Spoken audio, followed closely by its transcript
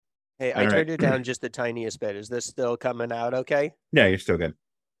Hey, I turned it down just the tiniest bit. Is this still coming out okay? Yeah, you're still good.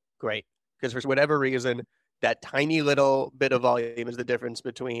 Great. Because for whatever reason, that tiny little bit of volume is the difference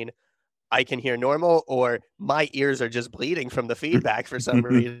between I can hear normal or my ears are just bleeding from the feedback for some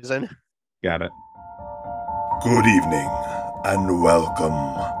reason. Got it. Good evening, and welcome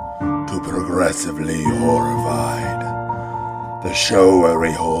to Progressively Horrified, the show where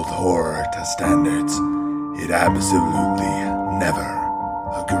we hold horror to standards it absolutely never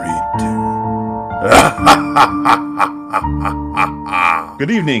agreed to. Good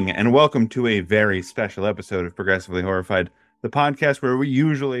evening, and welcome to a very special episode of Progressively Horrified, the podcast where we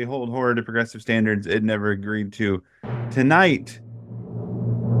usually hold horror to progressive standards it never agreed to. Tonight,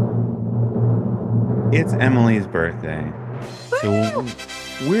 it's Emily's birthday. So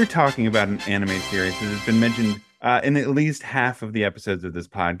we're talking about an anime series that has been mentioned in at least half of the episodes of this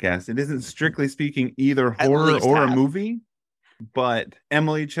podcast. It isn't strictly speaking either horror or a movie, but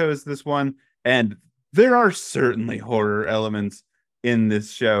Emily chose this one, and there are certainly horror elements in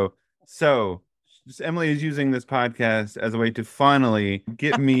this show. So Emily is using this podcast as a way to finally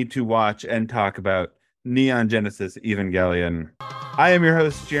get me to watch and talk about Neon Genesis Evangelion. I am your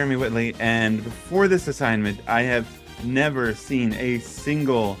host, Jeremy Whitley, and before this assignment, I have never seen a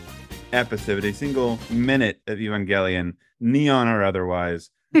single episode, a single minute of Evangelion, Neon or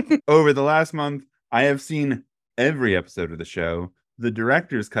otherwise. Over the last month, I have seen every episode of the show, the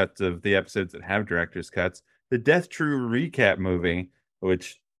director's cuts of the episodes that have director's cuts, the Death True recap movie,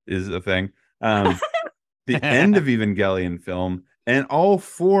 which is a thing, the end of Evangelion film, and all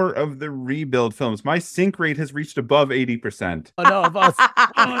 4 of the rebuild films. My sync rate has reached above 80%. Oh, no, of us.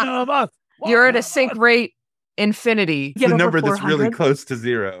 Oh, no, of us. You're at a sync rate infinity. It's a number that's really close to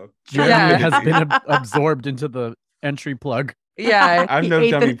 0. Jeremy has been absorbed into the entry plug. Yeah. I'm no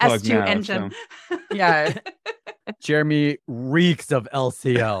dummy plug S2 now. engine. So. Yeah. Jeremy reeks of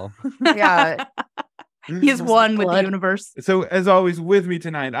LCL. Yeah. He's one with the universe. So, as always, with me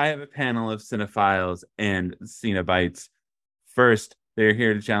tonight, I have a panel of cinephiles and Cenobites. First, they're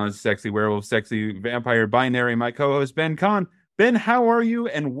here to challenge sexy werewolf, sexy vampire binary. My co-host, Ben Kahn. Ben, how are you,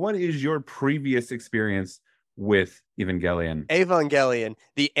 and what is your previous experience with Evangelion? Evangelion,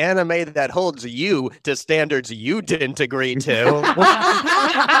 the anime that holds you to standards you didn't agree to.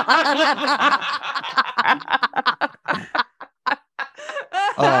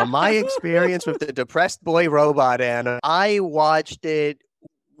 My experience with the Depressed Boy Robot anime, I watched it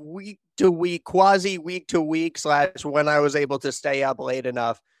week to week, quasi week to week / when I was able to stay up late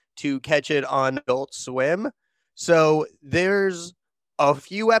enough to catch it on Adult Swim. So there's a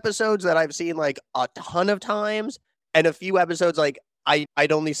few episodes that I've seen like a ton of times, and a few episodes like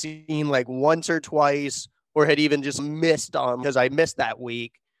I'd only seen like once or twice, or had even just missed on because I missed that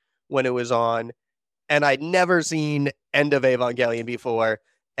week when it was on, and I'd never seen End of Evangelion before.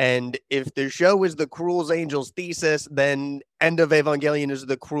 And if the show is the Cruel Angel's thesis, then End of Evangelion is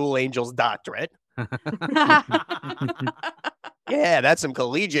the Cruel Angel's doctorate. Yeah, that's some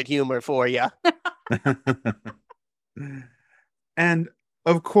collegiate humor for you. And,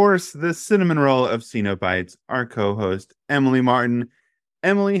 of course, the cinnamon roll of Cenobites, our co-host, Emily Martin.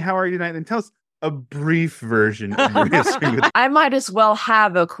 Emily, how are you tonight? And tell us a brief version of your history with I might as well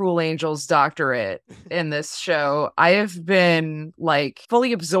have a Cruel Angel's doctorate in this show. I have been like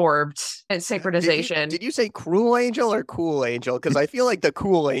fully absorbed in synchronization. Did you say Cruel Angel or Cool Angel? Because I feel like the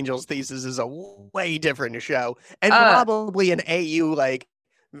Cool Angel's thesis is a way different show, and probably an AU like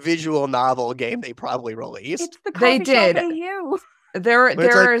visual novel game they probably released. It's the They did. AU.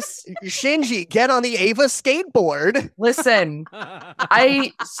 There's Shinji, get on the Ava skateboard. listen,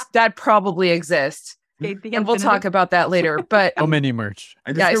 that probably exists. And we'll talk about that later. But So many merch.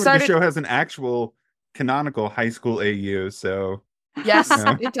 I discovered the show has an actual canonical high school AU, so... Yes,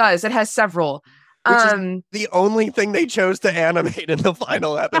 Yeah. it does. It has several. Which is the only thing they chose to animate in the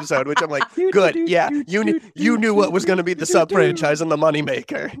final episode, which I'm like, good, yeah, you knew what was going to be the sub-franchise and the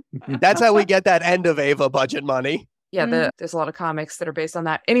moneymaker. That's how we get that End of Ava budget money. Yeah, there's a lot of comics that are based on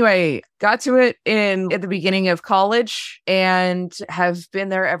that. Anyway, got to it at the beginning of college and have been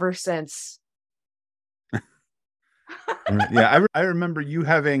there ever since. Yeah, I remember you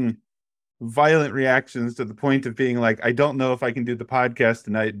having violent reactions to the point of being like, I don't know if I can do the podcast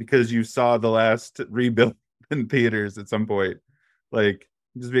tonight because you saw the last rebuild in theaters at some point. Like,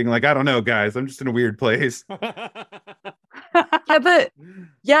 just being like, I don't know, guys, I'm just in a weird place. Yeah, but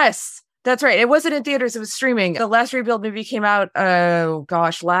yes. That's right. It wasn't in theaters. It was streaming. The last Rebuild movie came out,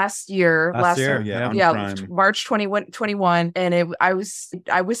 last year. Last year, yeah. Prime. March 2021. And I was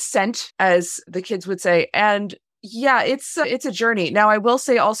sent, as the kids would say. And yeah, it's a journey. Now, I will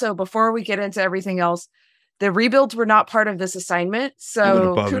say also, before we get into everything else, The rebuilds were not part of this assignment, You went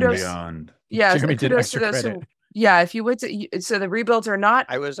so above and kudos. beyond. Yeah, Jeremy did kudos to extra those credit. if you would. So the rebuilds are not.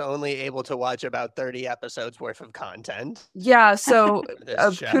 I was only able to watch about 30 episodes worth of content. Yeah, so for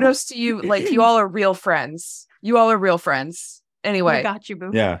this show. kudos to you. Like, you all are real friends. You all are real friends. I Anyway, got you,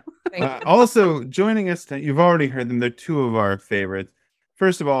 boo. Yeah. thank you. Also joining us tonight, you've already heard them. They're two of our favorites.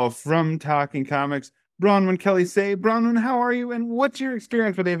 First of all, from Talking Comics, Bronwyn Kelly Say. Bronwyn, how are you? And what's your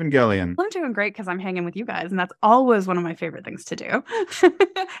experience with Evangelion? I'm doing great because I'm hanging with you guys, and that's always one of my favorite things to do.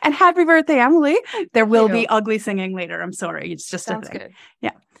 And happy birthday, Emily. There will you. be ugly singing later. I'm sorry. It's just Sounds a thing.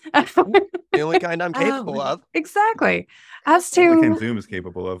 good. The only kind I'm capable of. Exactly. As The only kind to Zoom is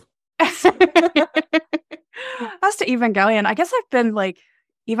capable of. as to Evangelion, I guess I've been like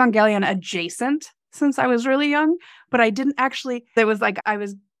Evangelion adjacent since I was really young, but I didn't actually. It was like I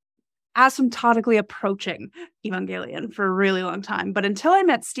was asymptotically approaching Evangelion for a really long time. But until I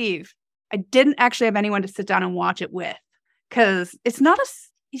met Steve, I didn't actually have anyone to sit down and watch it with, because it's not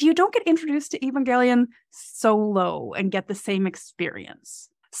you don't get introduced to Evangelion solo and get the same experience.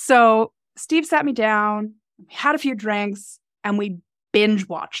 So Steve sat me down, had a few drinks, and we binge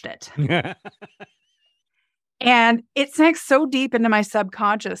watched it. And it sank so deep into my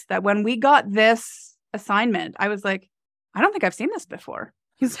subconscious that when we got this assignment, I was like, I don't think I've seen this before.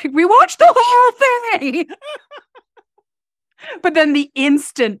 He's like, we watched the whole thing. But then the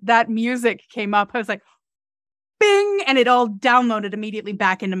instant that music came up, I was like, bing, and it all downloaded immediately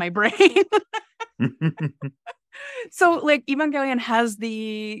back into my brain. So like Evangelion has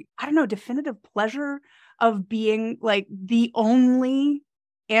the, I don't know, definitive pleasure of being like the only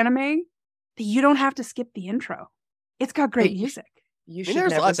anime that you don't have to skip the intro. It's got great Hey, music. You I should mean,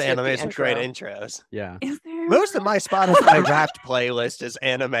 there's never lots of skip the animes with great intro. intros. Yeah. Is there? Most of my Spotify Wrapped playlist is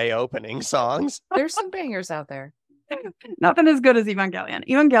anime opening songs. There's some bangers out there. Nothing as good as Evangelion.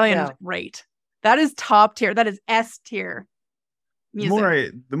 Evangelion is Yeah. great. That is top tier. That is S tier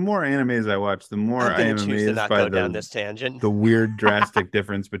music. The more animes I watch, the more I'm I gonna am choose to amazed not by go down this tangent. the weird drastic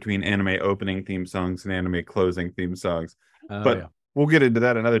difference between anime opening theme songs and anime closing theme songs. Oh, But yeah. we'll get into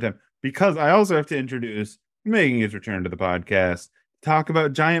that another time, because I also have to introduce, making his return to the podcast, talk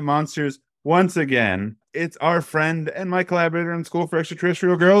about giant monsters once again. It's our friend and my collaborator in School for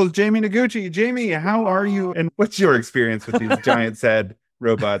Extraterrestrial Girls, Jamie Noguchi. Jamie, how are you? And what's your experience with these giant sad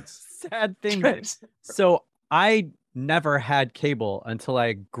robots? Sad thing. So I never had cable until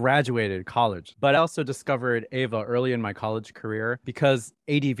I graduated college, but I also discovered Ava early in my college career because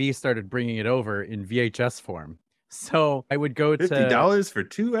ADV started bringing it over in VHS form. So I would go to $50 for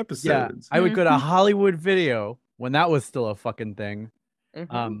 2 episodes. I would go to Hollywood Video when that was still a fucking thing.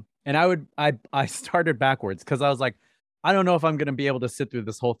 Mhm. And I started backwards because I was like, I don't know if I'm gonna be able to sit through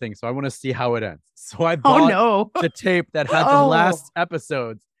this whole thing, so I want to see how it ends. So I Oh bought no. the tape that had the last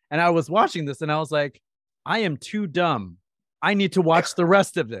episodes, and I was watching this, and I was like, I am too dumb. I need to watch the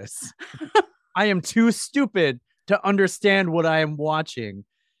rest of this. I am too stupid to understand what I am watching.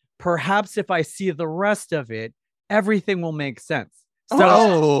 Perhaps if I see the rest of it, everything will make sense. So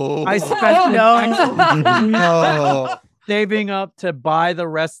Oh, I spent no. saving up to buy the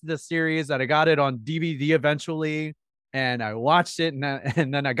rest of the series, and I got it on DVD eventually, and I watched it,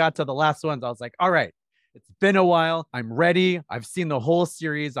 and then I got to the last ones. I was like, all right, it's been a while. I'm ready. I've seen the whole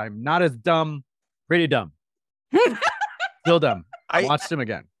series. I'm not as dumb. Pretty dumb. Still dumb. I watched them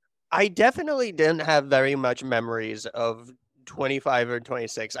again. I definitely didn't have very much memories of 25 or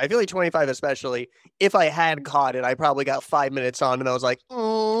 26. I feel like 25 especially. If I had caught it, I probably got 5 minutes on and I was like,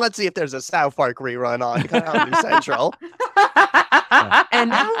 let's see if there's a South Park rerun on Comedy Central. And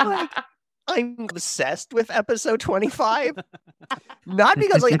now I'm obsessed with episode 25. Not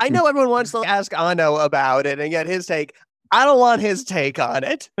because I know everyone wants to ask Ano about it and get his take. I don't want his take on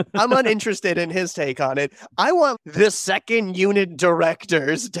it. I'm uninterested in his take on it. I want the second unit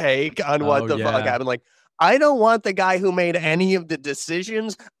director's take on what the fuck happened. Like, I don't want the guy who made any of the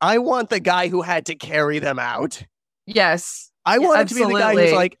decisions. I want the guy who had to carry them out. Yes. I want it to be the guy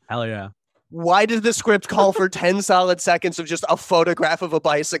who's like, hell yeah. Why did the script call for 10 solid seconds of just a photograph of a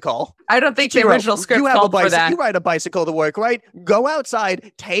bicycle? I don't think the Chiro, original script you have a called for bicycle. that. You ride a bicycle to work, right? Go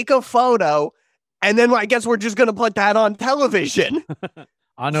outside, take a photo, and then I guess we're just going to put that on television.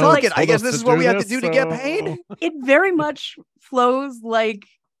 Fuck it. I guess this is what we have to do to get paid. It very much flows like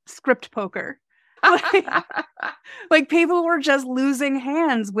script poker. Like people were just losing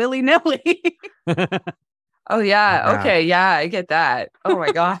hands willy-nilly. Oh, yeah. Okay. Yeah, I get that. Oh,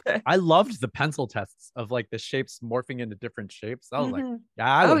 my God. I loved the pencil tests of like the shapes morphing into different shapes. I was like, Mhm.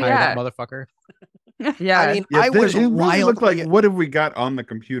 yeah, I would hire yeah. that motherfucker. Yeah. I mean, Yeah, I was it really wild. looked like, what have we got on the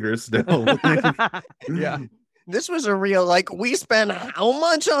computer still? Yeah. This was a real, like, we spent how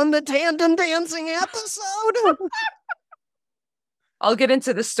much on the tandem dancing episode? I'll get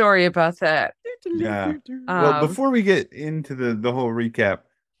into the story about that. Yeah. Well, Um, before we get into the whole recap,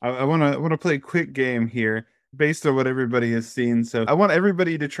 I want to play a quick game here based on what everybody has seen. So I want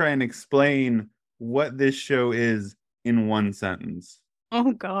everybody to try and explain what this show is in one sentence.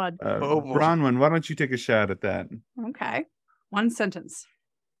 Oh God. Oh, boy. Bronwyn, why don't you take a shot at that? Okay. One sentence.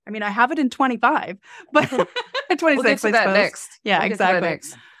 I mean, I have it in 25, but 26, we'll get to I that suppose. next. Yeah, We'll get to that exactly.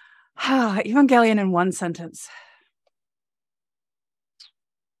 next. Evangelion in one sentence.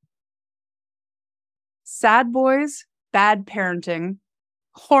 Sad boys, bad parenting,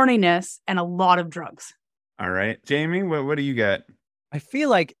 horniness, and a lot of drugs. All right. Jamie, what do you got? I feel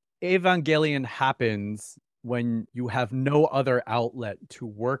like Evangelion happens when you have no other outlet to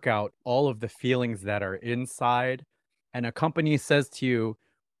work out all of the feelings that are inside. And a company says to you,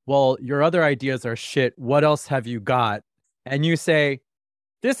 well, your other ideas are shit. What else have you got? And you say,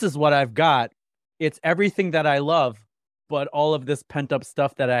 this is what I've got. It's everything that I love, but all of this pent up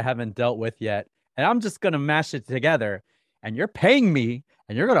stuff that I haven't dealt with yet. And I'm just going to mash it together. And you're paying me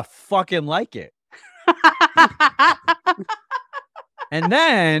and you're going to fucking like it. And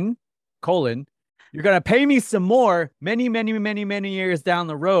then, you're going to pay me some more many, many, many, many years down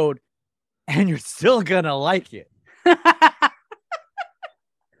the road. And you're still going to like it.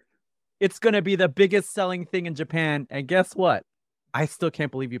 It's going to be the biggest selling thing in Japan. And guess what? I still can't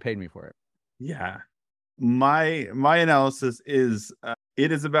believe you paid me for it. Yeah. My analysis is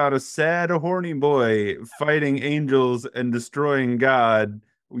it is about a sad, horny boy fighting angels and destroying God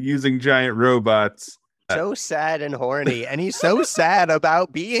using giant robots. So sad and horny. And he's so sad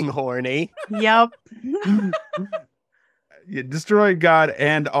about being horny. Yep. Yeah, destroying God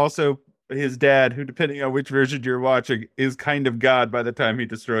and also his dad, who, depending on which version you're watching, is kind of God by the time he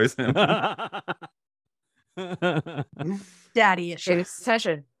destroys him. Daddy issues.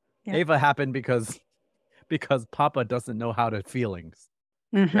 Session. Yeah. Ava happened because Papa doesn't know how to feelings.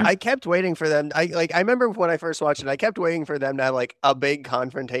 Mhm. I kept waiting for them. I remember when I first watched it, I kept waiting for them to have like a big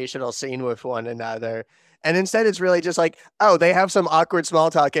confrontational scene with one another. And instead it's really just like, oh, they have some awkward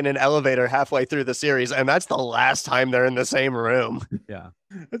small talk in an elevator halfway through the series, and that's the last time they're in the same room. Yeah.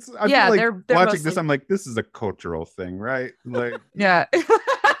 I Yeah, feel like they're watching mostly- this, I'm like, this is a cultural thing, right? Like, Yeah.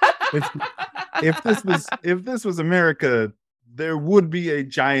 if this was America, there would be a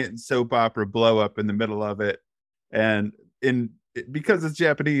giant soap opera blow up in the middle of it, and because it's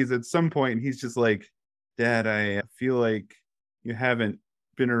Japanese, at some point he's just like, Dad, I feel like you haven't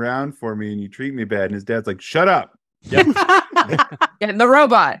been around for me and you treat me bad, and his dad's like, shut up. Getting the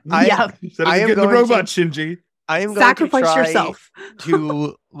robot. I- Yeah. Shut up I and am get in the going to- robot, Shinji. I am going Sacrifice to try yourself.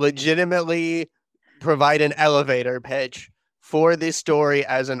 to legitimately provide an elevator pitch for this story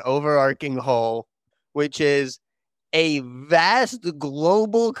as an overarching whole, which is a vast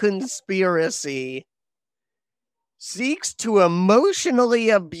global conspiracy seeks to emotionally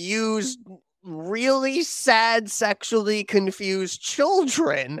abuse really sad, sexually confused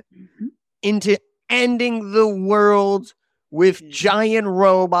children Mhm. into ending the world with giant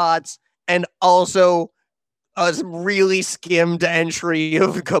robots and also a really skimmed entry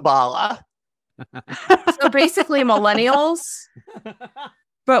of Kabbalah. So basically millennials,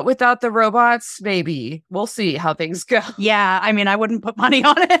 but without the robots, maybe. We'll see how things go. Yeah, I mean, I wouldn't put money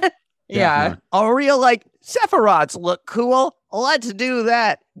on it. Yeah. A real, like, Sephiroths look cool. Let's do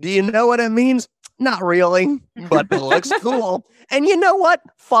that. Do you know what it means? Not really, but it looks cool. And you know what?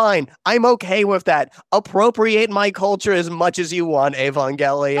 Fine. I'm okay with that. Appropriate my culture as much as you want,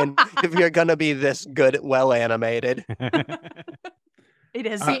 Evangelion, if you're going to be this good, well animated. It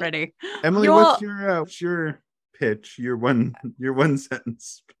is Uh, pretty. Emily, You what's your pitch? Your one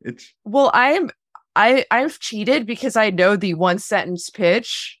sentence pitch. Well, I've cheated because I know the one sentence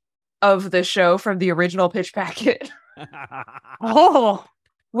pitch of the show from the original pitch packet, Oh,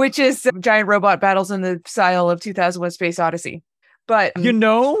 which is giant robot battles in the style of 2001: Space Odyssey. But You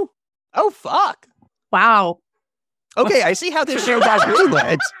know? Oh, fuck. wow. Okay, I see how this show got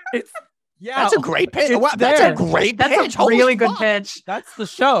greenlit. Yeah. That's a great pitch. It's Wow, that's there. a great That's pitch. a Holy really good fuck. pitch. That's the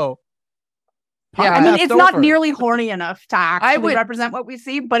show. Yeah. I mean, Podcast it's not over. nearly horny enough to actually would- represent what we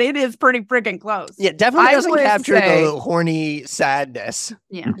see, but it is pretty freaking close. Yeah, definitely I doesn't would capture say- the horny sadness.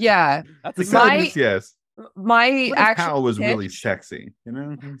 Yeah. yeah, That's The a My- sadness, yes. my What if actual Hal was pitch- really sexy? You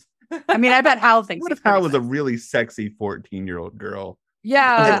know, I mean, I bet Hal thinks. what he's if Hal pretty was a sexy. really sexy 14-year-old girl?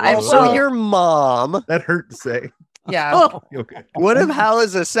 Yeah, And I also will. your mom. That hurt to say. Yeah. Oh, Okay. What if Hal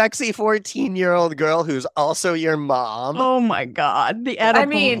is a sexy 14-year-old girl who's also your mom? oh my God. The edible. I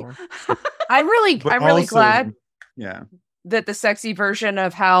mean, I'm really But really also- glad Yeah. that the sexy version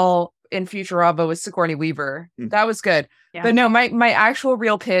of Hal in Futurama with Sigourney Weaver. Mm. That was good. Yeah. But no, my actual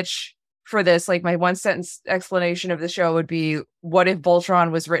real pitch for this, like my one sentence explanation of the show would be, what if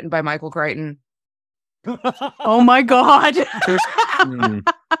Voltron was written by Michael Crichton? Oh my god. Mm.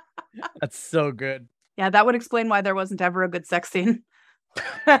 That's so good. Yeah, that would explain why there wasn't ever a good sex scene.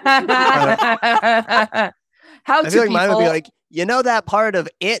 How I to feel like mine would be people- like, you know that part of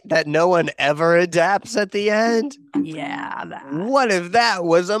it that no one ever adapts at the end? Yeah, that. What if that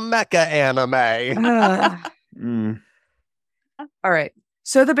was a mecha anime? Mm. All right.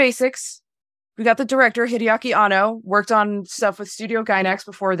 So the basics. We got the director, Hideaki Anno, worked on stuff with Studio Gainax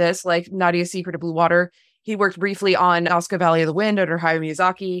before this, like Nadia's Secret of Blue Water. He worked briefly on Asuka Valley of the Wind under Hayao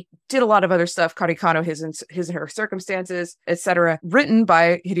Miyazaki. Did a lot of other stuff, Karikano, His and Her Circumstances, etc. Written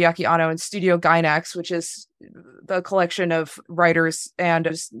by Hideaki Anno and Studio Gainax, which is the collection of writers and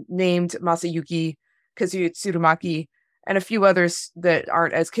is named Masayuki Kazuya Tsurumaki and a few others that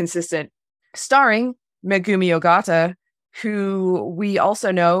aren't as consistent. Starring Megumi Ogata, who we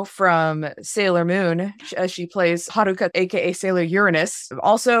also know from Sailor Moon, as she plays Haruka, aka Sailor Uranus,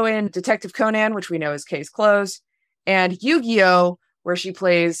 also in Detective Conan, which we know is Case Closed, and Yu-Gi-Oh!, where she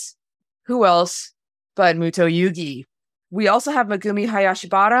plays who else but Muto Yugi. We also have Megumi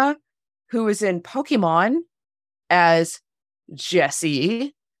Hayashibara, who is in Pokemon as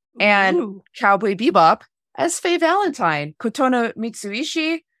Jessie, and Ooh. Cowboy Bebop as Faye Valentine. Kotono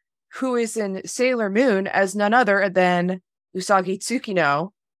Mitsuishi, who is in Sailor Moon as none other than Usagi Tsukino,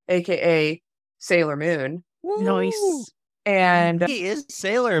 aka Sailor Moon. Nice. And He is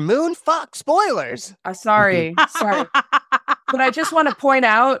Sailor Moon. Fuck, spoilers. sorry, but I just want to point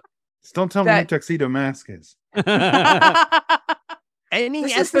out Just don't tell me who That- Tuxedo Mask is. Any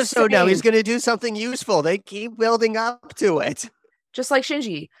This is the episode now, he's same. going to do something useful. They keep building up to it. just like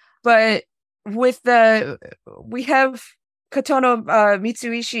Shinji. But we have Kotono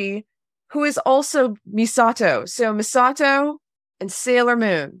Mitsuishi, who is also Misato. So Misato and Sailor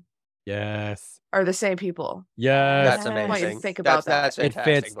Moon Yes. are the same people. Yes. That's Yes. amazing. Why you think about that's that. It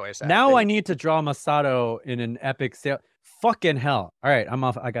fantastic fits. voice Now I acting. need to draw Masato in an epic sale. Fucking hell. All right, I'm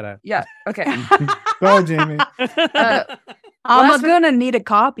off. I gotta. Yeah. Okay. Bye, Jamie. I'm Last but- gonna need a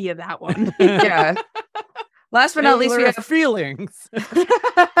copy of that one. Yeah. Last but not least, we Sailor have feelings.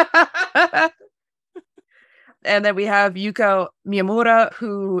 and then we have Yuko Miyamura,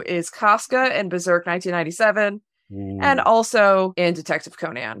 who is Casca in Berserk 1997, and also in Detective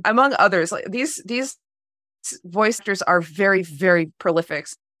Conan, among others. Like these voice actors are very, very prolific.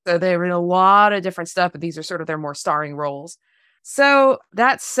 So they're in a lot of different stuff, but these are sort of their more starring roles. So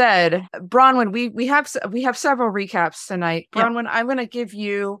that said, Bronwyn, we have several recaps tonight. Yeah. Bronwyn, I'm going to give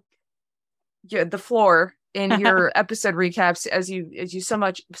you the floor in your episode recaps as you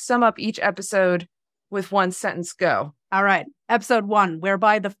sum up each episode with one sentence. Go. All right. Episode 1,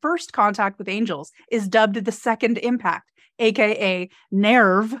 whereby the first contact with angels is dubbed the second impact, aka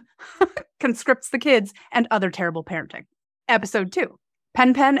Nerve, conscripts the kids and other terrible parenting. Episode 2,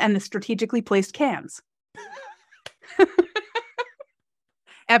 Pen Pen and the strategically placed cans.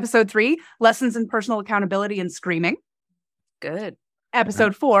 Episode 3, lessons in personal accountability and screaming. Good.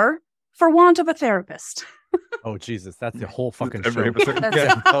 Episode 4, for want of a therapist. Oh Jesus, that's the whole fucking Every show. episode. That's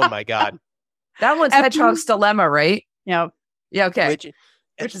Yeah. it. Oh my god. That one's Episode- Hedgehog's Dilemma, right? Yeah. Yeah. Okay. Which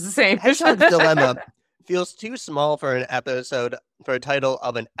Which is the same. Hedgehog's Dilemma feels too small for an episode, for a title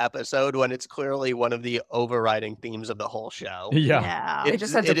of an episode, when it's clearly one of the overriding themes of the whole show. Yeah. They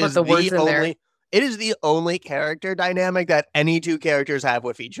just had to it put is the words in there. It is the only character dynamic that any two characters have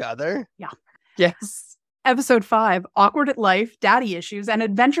with each other. Yes. Episode 5, awkward at life, daddy issues, and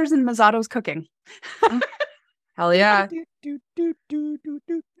adventures in Mazato's cooking. Hell yeah.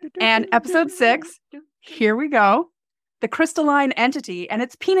 And episode 6, here we go, the crystalline entity and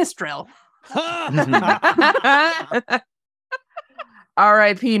its penis drill.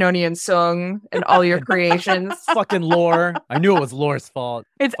 R.I.P. Noni and Sung and all your creations. Fucking lore. I knew it was lore's fault.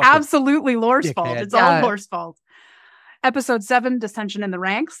 It's Fucking absolutely Lore's fault. dickhead. It's Yeah. all Lore's fault. Episode 7, dissension in the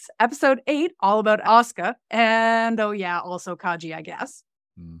ranks. Episode 8, all about Asuka. And oh yeah, also Kaji, I guess.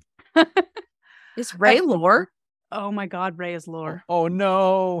 Is Ray lore? Oh my god, Ray is Lore. Oh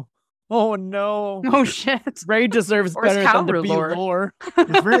no. Oh no. Oh shit. Ray deserves Or is better than to Kaoru be lore? lore.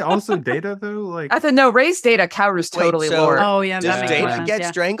 Is Ray also Data though? Like I thought no, Ray's Data. Kaoru's Wait, totally so- lore. Oh yeah, Does that makes Data sense. get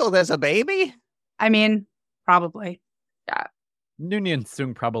Yeah. strangled as a baby? I mean, probably. Nuni and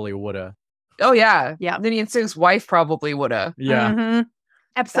Sung probably woulda. Oh yeah. Yeah. Noni and Sung's wife probably woulda. Yeah. Mhm.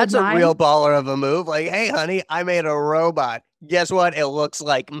 Episode That's 9. a real baller of a move. Like, hey, honey, I made a robot. Guess what? It looks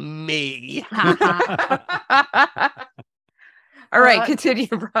like me. All right, continue,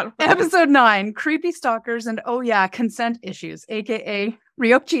 Broadway. Episode 9, Creepy Stalkers and oh yeah, consent issues, aka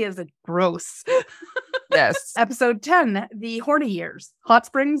Ryochi is gross. Yes. Episode 10, The Horny Years, Hot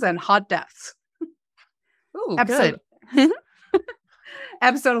Springs and Hot Deaths. Ooh, Episode good.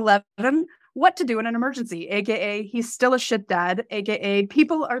 Episode 11, What to Do in an Emergency, aka He's Still a Shit Dad, aka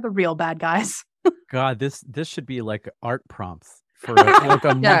People Are the Real Bad Guys. God, this should be like art prompts for like a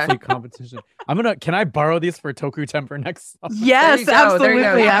Yeah. monthly competition. Can I borrow these for Toku Temper next summer? Yes, you go, there you absolutely.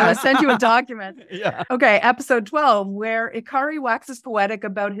 go, I'm yeah. going to send you a document. Yeah. Okay, episode 12, where Ikari waxes poetic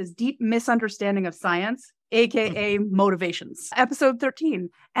about his deep misunderstanding of science, aka motivations. Episode 13,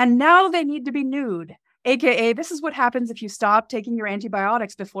 and now they need to be nude, aka this is what happens if you stop taking your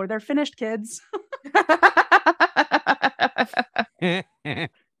antibiotics before they're finished, kids.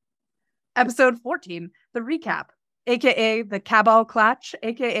 Episode 14, the recap, aka the Cabal Clutch,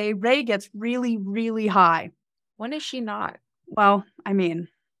 aka Ray gets really, really high. When is she not? Well, I mean,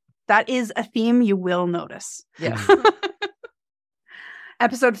 that is a theme you will notice. Yes.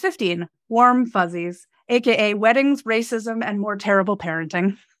 Episode 15, Warm Fuzzies, aka Weddings, Racism, and More Terrible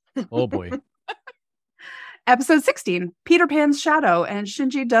Parenting. Oh boy. Episode 16, Peter Pan's Shadow, and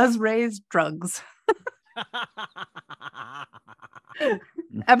Shinji does raise drugs.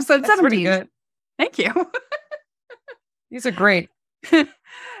 Episode That's pretty 17. good. Thank you. These are great.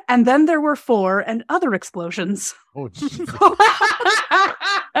 And then there were 4 and other explosions. Oh, Jesus.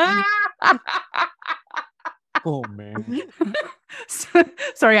 Oh man.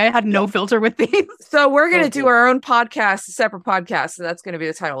 Sorry, I had no filter with these. So we're going to Oh, do boy. our own podcast, a separate podcast. So that's going to be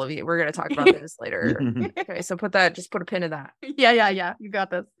the title of it. We're going to talk about this later. Okay, so just put a pin in that. Yeah. You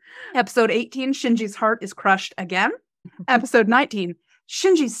got this. Episode 18, Shinji's heart is crushed again. Episode 19,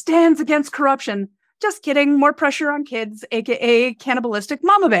 Shinji stands against corruption. Just kidding. More pressure on kids, aka cannibalistic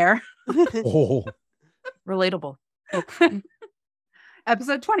mama bear. Oh. Relatable.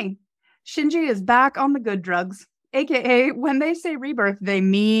 Episode 20, Shinji is back on the good drugs, aka when they say rebirth, they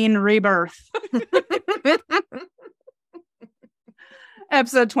mean rebirth.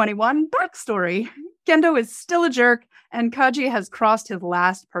 Episode 21, backstory. Gendo is still a jerk, and Kaji has crossed his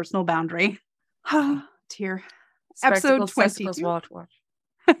last personal boundary. Tear. Episode Spectacles, testicles, 22. watch.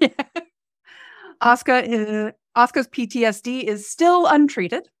 Asuka's PTSD is still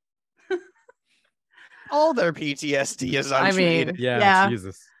untreated. All their PTSD is I mean, untreated. Yeah, Yeah.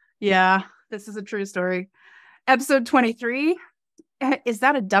 Jesus. Yeah, this is a true story. Episode 23, is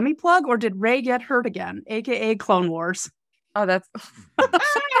that a dummy plug or did Ray get hurt again? AKA Clone Wars. Oh, that's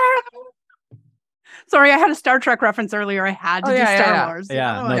Sorry, I had a Star Trek reference earlier. I had to Oh, do yeah, Star yeah. Wars.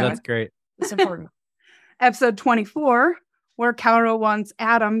 Yeah, Oh, no, yeah. that's great. it's important. Episode 24, where Kaoru wants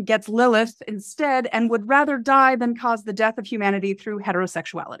Adam, gets Lilith instead, and would rather die than cause the death of humanity through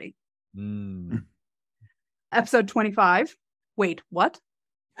heterosexuality. Mm. Episode 25, wait, what?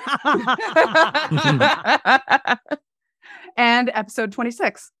 And episode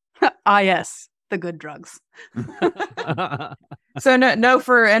 26, yes, the good drugs. So no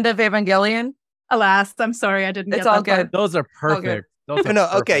for End of Evangelion. Alas, I'm sorry I didn't It's get all that far. good. Those are perfect. Those are No,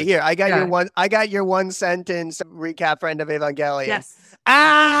 okay, perfect. here. I got Yeah. your one sentence recap for End of Evangelion. Yes.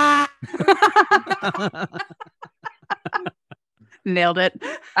 Ah! Nailed it.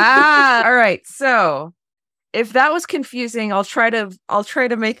 All right. So if that was confusing, I'll try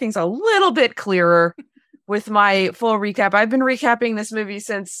to make things a little bit clearer with my full recap. I've been recapping this movie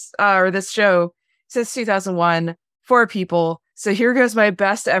or this show since 2001 for people. So here goes my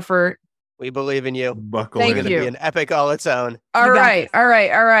best effort. We believe in you. Buckle Thank It's in. going to you. be an epic all its own. All You got right, this.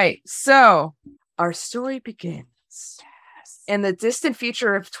 all right. So our story begins in the distant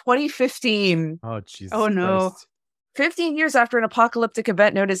future of 2015. Oh, Jesus. Oh, no. Christ. 15 years after an apocalyptic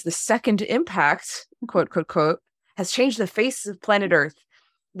event known as the Second Impact, quote, has changed the face of planet Earth.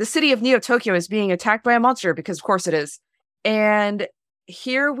 The city of Neo Tokyo is being attacked by a monster because, of course, it is. And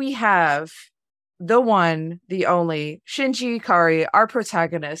here we have the one, the only, Shinji Ikari, our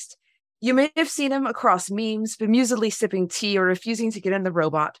protagonist. You may have seen him across memes, bemusedly sipping tea or refusing to get in the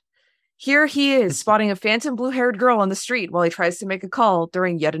robot. Here he is, spotting a phantom blue-haired girl on the street while he tries to make a call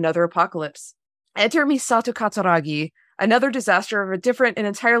during yet another apocalypse. Enter Misato Katsuragi, another disaster of a different and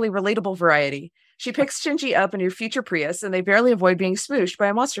entirely relatable variety. She picks Shinji up in her future Prius, and they barely avoid being smooshed by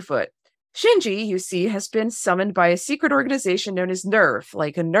a monsterfoot. Shinji, you see, has been summoned by a secret organization known as NERV,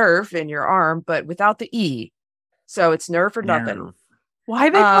 like a nerve in your arm, but without the E. So it's nerve or nothing. Nerve. Why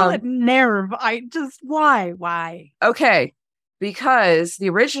they call Um, it nerve? Why? Okay, because the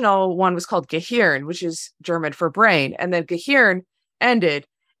original one was called Gehirn, which is German for brain, and then Gehirn ended,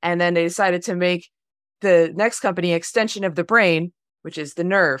 and then they decided to make the next company extension of the brain, which is the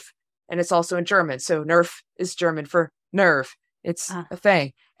nerve, and it's also in German. So nerve is German for nerve, It's a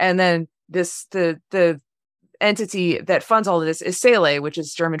thing. And then the entity that funds all of this is Seele, which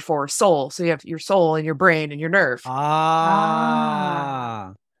is German for soul. So you have your soul and your brain and your nerve.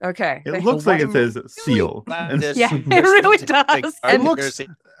 Okay. It looks like it says seal. And Yeah, it really does. It looks,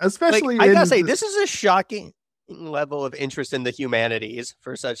 especially I gotta in say, the- this is a shocking level of interest in the humanities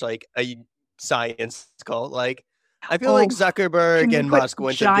for such like a science cult. Like, I feel like Can Zuckerberg you and put Musk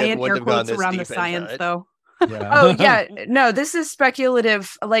wouldn't giant have air gone quotes this around deep the into science, it. though? Oh yeah, no, this is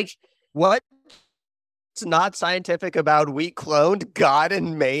speculative. Like, What? It's not scientific about we cloned God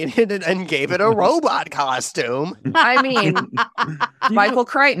and made it and gave it a robot costume. I mean, Michael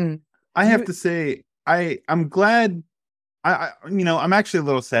Crichton. I have to say, I'm glad. I'm actually a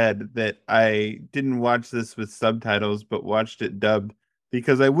little sad that I didn't watch this with subtitles, but watched it dubbed,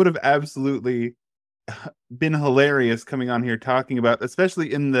 because I would have absolutely been hilarious coming on here talking about,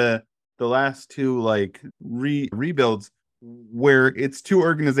 especially in the last two like rebuilds, where it's two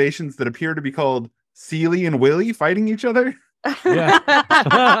organizations that appear to be called Seele and Willie fighting each other. Yeah.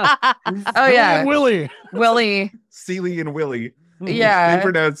 Oh yeah, Willie. Willie. Seele and Willie. Yeah. They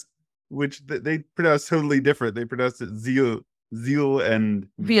pronounce, they pronounce totally different. They pronounce it Zeal and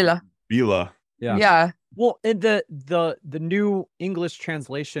Vila. Vila. Yeah. Yeah. Well, and the new English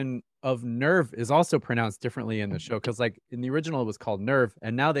translation of nerve is also pronounced differently in the show, because like in the original it was called nerve,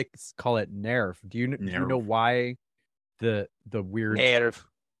 and now they call it nerve. Do you know Nerve. why the weird Nerve.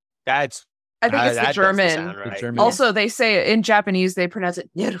 That's I think it's the that doesn't German. sound right. German- Also, they say it in Japanese, they pronounce it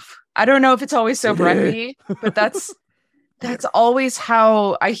nerv. I don't know if it's always so breathy, but that's always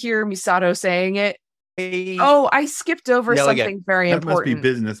how I hear Misato saying it. Oh, I skipped over No, again, something very That must be important.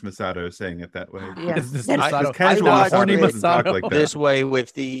 business Masato saying it that way. Yeah. Business I- Masato. Because casual I watched Masato it doesn't talk Masato. like that. this way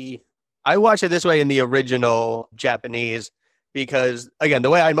with I watched it this way in the original Japanese, because again, the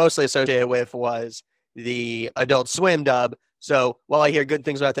way I mostly associate it with was the Adult Swim dub. So while I hear good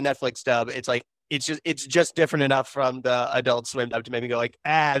things about the Netflix dub, it's like it's just different enough from the Adult Swim dub to make me go like,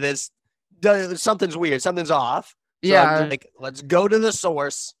 something's weird, something's off. So Yeah. I'm like, let's go to the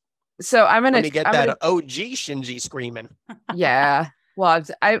source. So I'm gonna Let me get I'm that gonna- OG Shinji screaming. yeah. Well,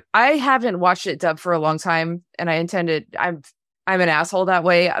 I haven't watched it dubbed for a long time, and I intended. I'm an asshole that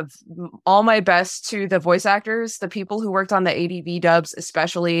way. All my best to the voice actors, the people who worked on the ADV dubs,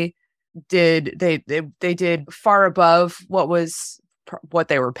 especially, did they did far above what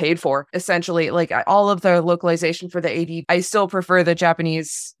they were paid for. Essentially, like all of the localization for the AD, I still prefer the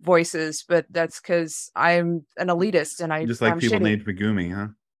Japanese voices, but that's because I'm an elitist and Just like I'm people shitty. named Megumi, huh?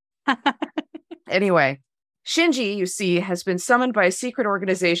 Anyway, Shinji, you see, has been summoned by a secret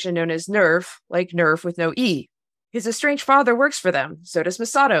organization known as NERV, like Nerve with no E. His estranged father works for them, so does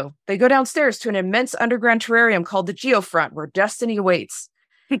Masato. They go downstairs to an immense underground terrarium called the Geofront, where destiny awaits.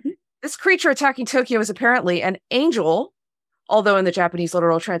 This creature attacking Tokyo is apparently an angel, although in the Japanese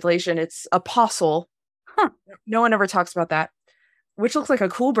literal translation, it's apostle. No one ever talks about that. Which looks like a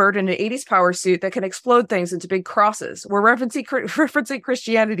cool bird in an 80s power suit that can explode things into big crosses. We're referencing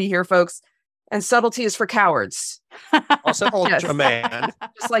Christianity here, folks. And subtlety is for cowards. Also, Yes. Ultraman.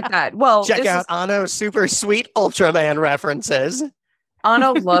 Just like that. Well, Check this out is- Anno's super sweet Ultraman references.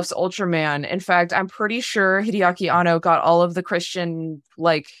 Anno loves Ultraman. In fact, I'm pretty sure Hideaki Anno got all of the Christian,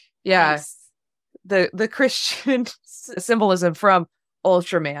 Nice. the Christian symbolism from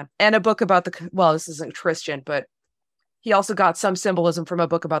Ultraman, and a book about this isn't Christian, but he also got some symbolism from a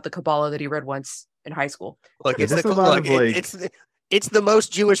book about the Kabbalah that he read once in high school. Look, Is it's this a lot of, like- it's the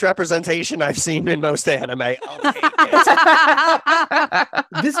most Jewish representation I've seen in most anime. Okay.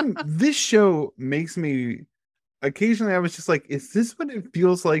 This show makes me occasionally, I was just like, is this what it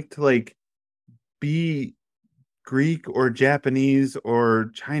feels like to like be Greek or Japanese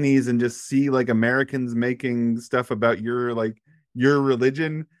or Chinese and just see like Americans making stuff about your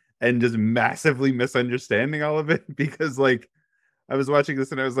religion and just massively misunderstanding all of it? Because like I was watching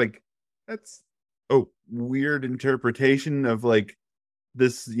this and I was like, that's a weird interpretation of like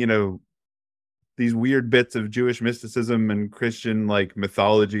this, these weird bits of Jewish mysticism and Christian like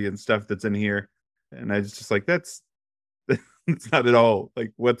mythology and stuff that's in here. And I was just like, that's not at all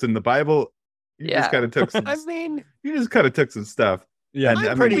like what's in the Bible. You Yeah. just kind of took some, I mean, you just kind of took some stuff. Yeah. And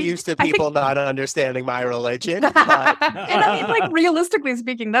I'm I pretty mean, used to I think- people not understanding my religion. But And I mean, like realistically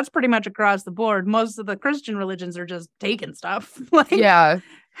speaking, that's pretty much across the board. Most of the Christian religions are just taking stuff. Like, Yeah.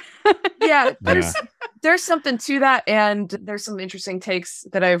 Yeah, there's something to that, and there's some interesting takes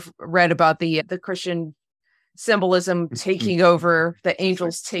that I've read about the Christian symbolism taking over, the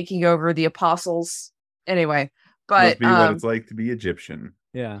angels taking over the apostles. Anyway, must but be what it's like to be Egyptian.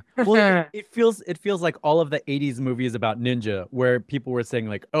 Yeah. Well, it feels like all of the 80s movies about ninja, where people were saying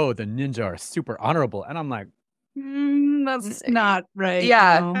like, oh, the ninja are super honorable. And I'm like, That's not right.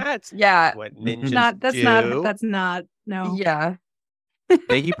 Yeah. no. That's Yeah. what ninjas That's do. not no. Yeah.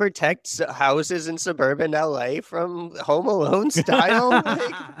 He protects houses in suburban LA from Home Alone style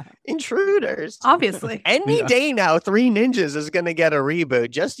like, intruders. Obviously. Any Yeah. day now, Three Ninjas is gonna get a reboot.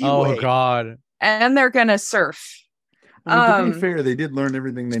 Just you Oh wait. God. And they're gonna surf. I mean, to Um, be fair, they did learn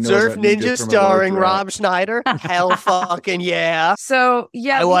everything they know. Surf about ninjas Ninja from a starring large rat. Rob Schneider. Hell fucking yeah. So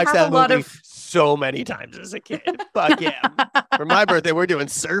yeah, I we watched have that a lot movie of so many times as a kid. Fuck yeah. For my birthday, we're doing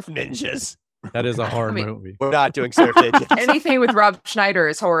Surf Ninjas. That is a horror mean- movie. We're not doing Surf Ninjas. anything with Rob Schneider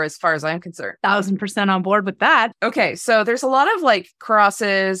is horror as far as I'm concerned. 1000% on board with that. Okay, so there's a lot of like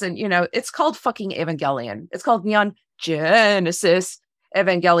crosses, and it's called fucking Evangelion. It's called Neon Genesis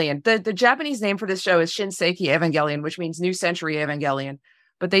Evangelion. The Japanese name for this show is Shinseki Evangelion, which means New Century Evangelion.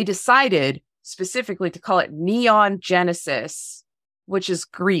 But they decided specifically to call it Neon Genesis, which is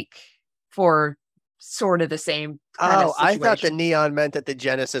Greek for sort of the same kind of I thought the situation. neon meant that the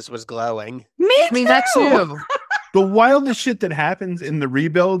Genesis was glowing. Me I mean, that too. The wildest shit that happens in the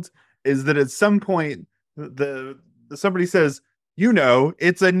rebuilds is that at some point somebody says,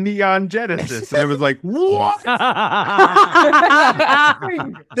 it's a Neon Genesis. And I was like, what?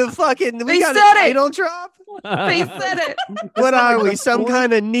 The fucking They we got said a it! title drop. They said it. What are we? Some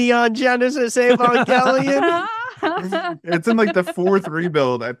kind of Neon Genesis Evangelion? It's in like the fourth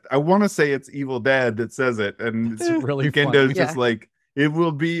rebuild. I want to say it's Evil Dead that says it. And It's really Gendo's funny. just like, it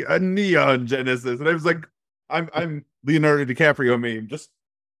will be a Neon Genesis. And I was like, I'm Leonardo DiCaprio meme. Just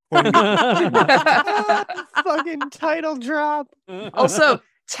pointing Fucking title drop. Also,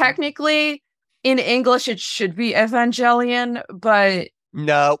 technically, in English, it should be Evangelion, but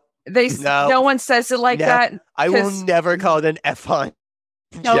No, No. no one says it like No. that. I will 'Cause- never call it an Evangelion.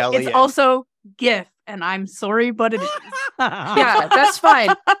 No, it's also GIF, and I'm sorry, but it is. Yeah, that's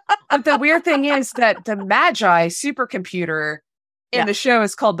fine. But the weird thing is that the Magi supercomputer in Yeah. the show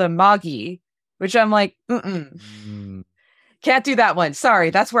is called the Magi, which I'm like, can't do that one.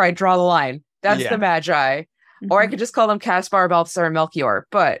 Sorry, that's where I draw the line. That's Yeah. the Magi. Or I could just call them Caspar, Balthasar, and Melchior.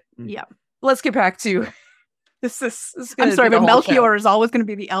 But Yeah. let's get back to this. Is I'm sorry, be the but whole show. Melchior is always going to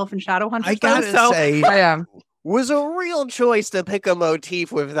be the elf and shadow hunter. I gotta so say, I am. was a real choice to pick a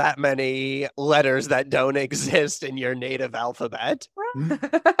motif with that many letters that don't exist in your native alphabet.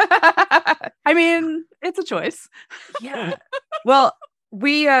 I mean, it's a choice. Yeah. Well, I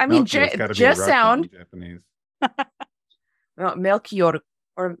mean, Melchior's gotta be just Russian sound in Japanese. Melchior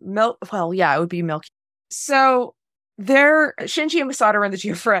or well, yeah, it would be Melchior. So there, Shinji and Masato are in the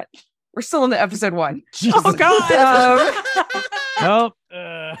Geofret. We're still in the episode 1. Oh God. Nope.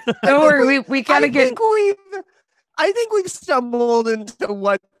 Don't worry, we kind I of get think we've stumbled into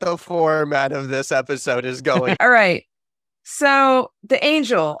what the format of this episode is going. all right. So the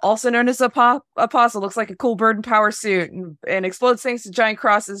angel, also known as Apostle, looks like a cool bird in power suit and explodes things to giant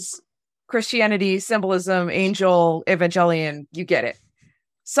crosses. Christianity, symbolism, angel, Evangelion, you get it.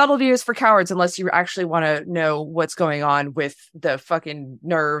 Subtlety is for cowards unless you actually want to know what's going on with the fucking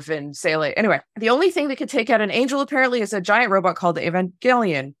nerve and Sele. Anyway, the only thing that could take out an angel apparently is a giant robot called the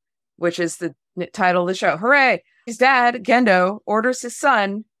Evangelion, which is the title of the show. Hooray! His dad, Gendo, orders his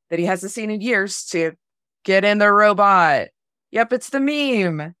son that he hasn't seen in years to get in the robot. Yep, it's the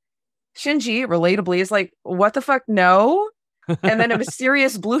meme. Shinji, relatably, is like, what the fuck? No? And then a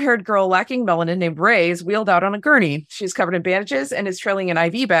mysterious blue-haired girl lacking melanin named Ray is wheeled out on a gurney. She's covered in bandages and is trailing an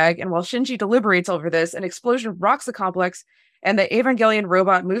IV bag. And while Shinji deliberates over this, an explosion rocks the complex, and the Evangelion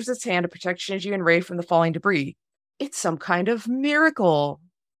robot moves its hand to protect Shinji and Ray from the falling debris. It's some kind of miracle,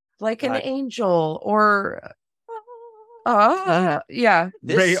 like an Right. angel or... yeah.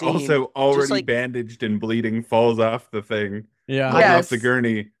 This Ray scene, also already like- bandaged and bleeding falls off the thing. Yeah. Falls Yes. off the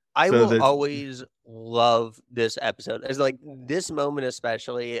gurney. I So will that's- always love this episode. It's like this moment,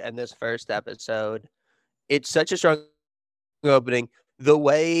 especially and this first episode. It's such a strong opening. The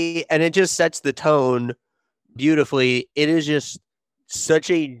way, and it just sets the tone beautifully. It is just such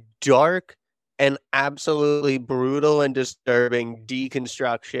a dark and absolutely brutal and disturbing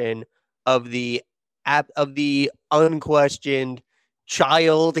deconstruction of the unquestioned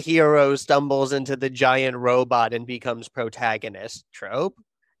child hero stumbles into the giant robot and becomes protagonist trope.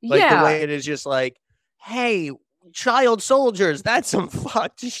 Like yeah. the way it is just like, hey, child soldiers, that's some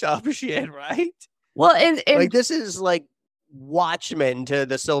fucked up shit, right? Well, and Like this is like Watchmen to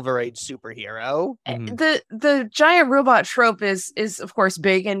the Silver Age superhero. Mhm. the giant robot trope is of course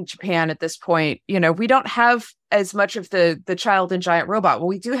big in Japan at this point. You know, we don't have as much of the child and giant robot. Well,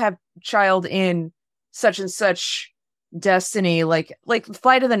 we do have child in such and such Destiny, like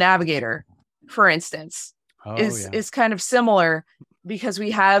Flight of the Navigator, for instance, Oh, is yeah. is kind of similar. because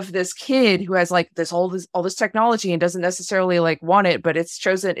we have this kid who has like all this technology and doesn't necessarily like want it, but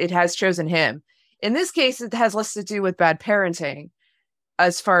it has chosen him. In this case, it has less to do with bad parenting,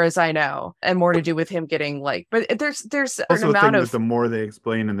 as far as I know, and more to do with him getting like, but there's Also, an amount of the more they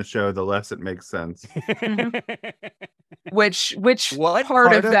explain in the show, the less it makes sense. which What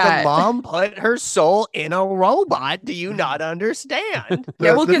part of that the mom put her soul in a robot? Do you not understand?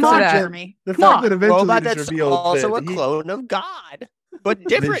 Yeah, we'll get to that. Jeremy. The Come fact on. that eventually Robot it's that's revealed also that a clone of God, but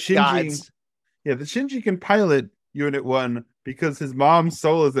different Shinji- gods. Yeah, the Shinji can pilot Unit 1 because his mom's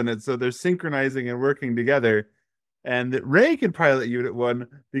soul is in it, so they're synchronizing and working together. And that Rey can pilot Unit 1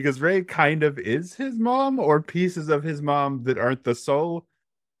 because Rey kind of is his mom, or pieces of his mom that aren't the soul.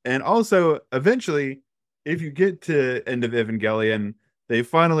 And also, eventually, if you get to End of Evangelion, they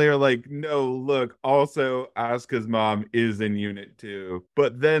finally are like, no, look, also Asuka's mom is in Unit 2.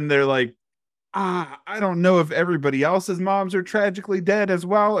 But then they're like, I don't know if everybody else's moms are tragically dead as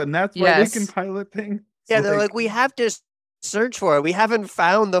well, and that's why Yes. they can pilot things. Yeah, So, they're like, we have to search for it. We haven't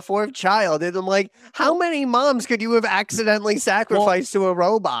found the fourth child. And I'm like, how many moms could you have accidentally sacrificed to a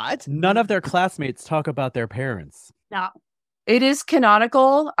robot? None of their classmates talk about their parents. No. it is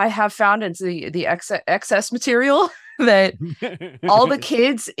canonical. I have found it's the excess material that all the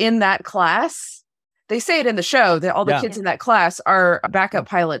kids in that class, they say it in the show that all the Yeah. kids in that class are backup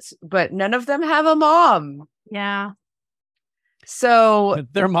pilots, but none of them have a mom. Yeah. So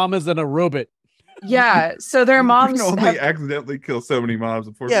Their mom is in a robot. yeah, so their you moms can only have, accidentally kill so many moms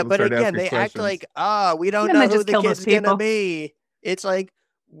before Yeah, people but start again, asking they questions. act like, we don't Then know they who just the kill kid's those gonna people. be. It's like,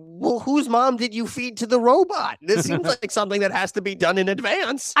 well, whose mom did you feed to the robot? This seems like something that has to be done in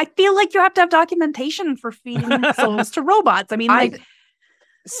advance. I feel like you have to have documentation for feeding souls to robots. I mean, like,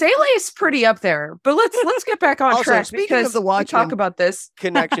 Sele's pretty up there, but let's get back on Also, track speaking of because the we talk Watchmen about this.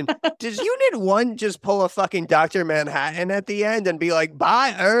 connection, does Unit 1 just pull a fucking Dr. Manhattan at the end and be like,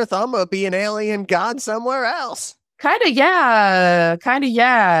 bye, Earth, I'm gonna be an alien god somewhere else? Kind of, yeah.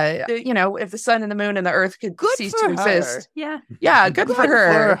 You know, if the sun and the moon and the earth could Good cease for to her. exist. yeah. Yeah, good for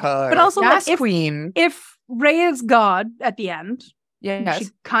her. But also, Yes, like, queen. if Rey is God at the end, Yes, she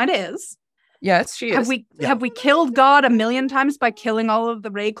kind of is. yes, she is. Have we killed God a million times by killing all of the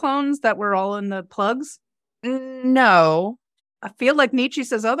Rey clones that were all in the plugs? No, I feel like Nietzsche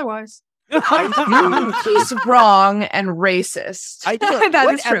says otherwise. he's wrong and racist. I do. That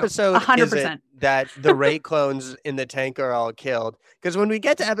What is true. episode is 100%. it that the Rey clones in the tank are all killed? Because when we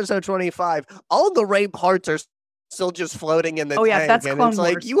get to episode 25, all the Rey parts are still just floating in the Oh, tank. yeah, that's and Clone it's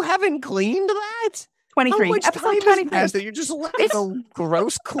like, Wars. you haven't cleaned that? How 23. much Episode time has 23. passed that you're just letting the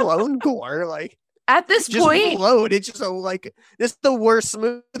gross clone gore like At this just point, float? It's just like, this is the worst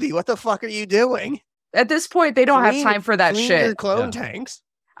smoothie. What the fuck are you doing? they don't have time for that Clean your shit. clone Yeah. tanks.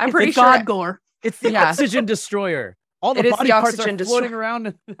 I'm It's pretty the God sure. gore. It's the Yeah. oxygen destroyer. All the It is body the parts oxygen are floating destroyer. around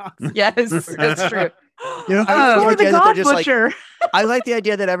in the oxygen. Yes, that's true. You know, Oh, Or the God just like, Butcher. I like the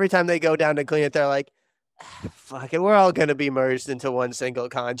idea that every time they go down to clean it, they're like, fuck it, we're all going to be merged into one single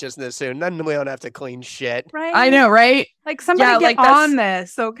consciousness soon. Then we don't have to clean shit. Right? I know, right? Like, somebody Yeah, get like, that's- on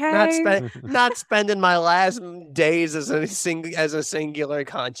this, okay? Not spending my last days as a singular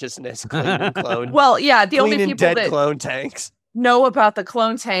consciousness cleaning clone. Well, yeah, the only cleaning people dead that clone tanks. know about the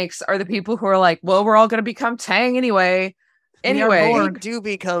clone tanks are the people who are like, well, we're all going to become Tang anyway. We are Anyway, They Borg. do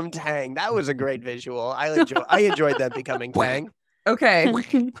become Tang. That was a great visual. I enjoyed them becoming Tang. okay.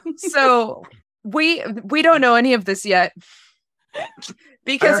 So we don't know any of this yet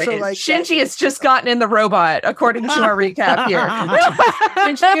because also like Shinji has just gotten in the robot, according to our recap here.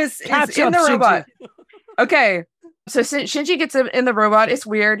 Shinji is Catch in up, the Shinji. robot. Okay. So Shinji gets in the robot. It's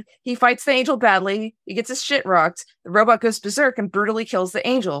weird. He fights the angel badly. He gets his shit rocked. The robot goes berserk and brutally kills the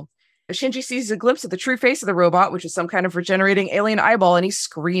angel. Shinji sees a glimpse of the true face of the robot, which is some kind of regenerating alien eyeball, and he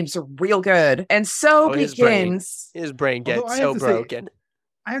screams real good. And so his brain. begins. His brain Although gets I so have to say- broken.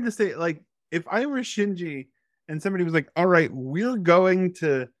 I have to say, like, if I were Shinji and somebody was like, all right, we're going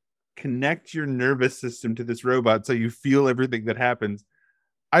to connect your nervous system to this robot so you feel everything that happens,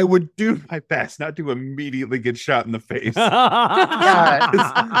 I would do my best not to immediately get shot in the face.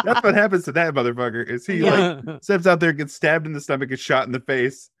 Yeah. That's what happens to that motherfucker. Is he like steps out there, gets stabbed in the stomach, gets shot in the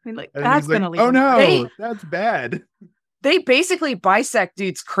face, I mean, like, and that's he's like, gonna leave. oh him. no, They- that's bad. They basically bisect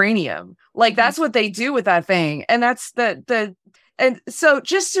dude's cranium. Like that's what they do with that thing. And that's and so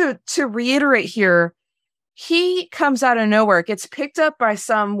just to reiterate here, he comes out of nowhere, gets picked up by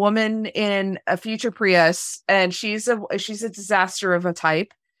some woman in a future Prius, and she's a disaster of a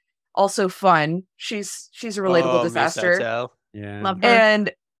type. Also fun. She's a relatable Oh, disaster. Misato. Yeah. Love her.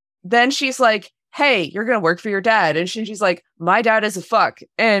 And then she's like, hey, you're going to work for your dad. And Shinji's like, my dad is a fuck.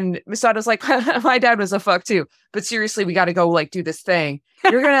 And Misato's like, my dad was a fuck too. But seriously, we got to go like do this thing.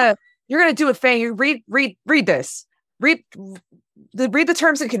 You're going to do a thing. You read this. Read the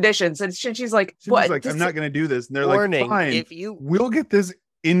terms and conditions. And Shinji's like, what? Like, I'm not going to do this. And they're Warning, like, fine, we'll get this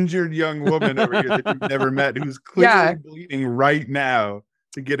injured young woman over here that you've never met who's clearly bleeding right now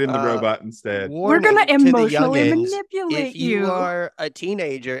to get in the robot instead. We're going to emotionally manipulate if you are a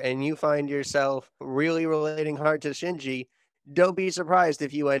teenager and you find yourself really relating hard to Shinji, don't be surprised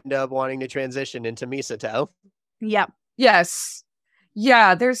if you end up wanting to transition into Misato. Yep. Yes.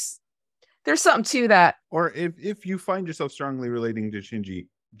 Yeah, there's something to that. Or if you find yourself strongly relating to Shinji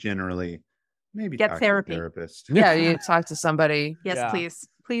generally, maybe get talk therapy. To a therapist. Yeah, you talk to somebody. Yes, Yeah. please.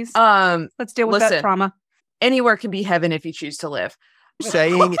 Let's deal with that trauma. Anywhere can be heaven if you choose to live.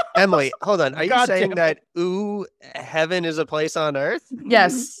 Saying, Emily, hold on. Are you God saying damn that, heaven is a place on earth?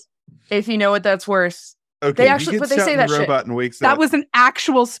 Yes, if you know what that's worth. Okay, They actually- he but gets they shot say in that the shit. robot and wakes That up. was an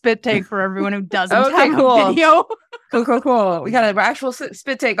actual spit take for everyone who doesn't Okay, have cool. a video. Cool. We got an actual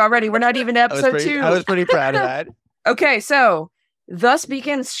spit take already. We're not even to episode 2. I was pretty proud of that. Okay, so thus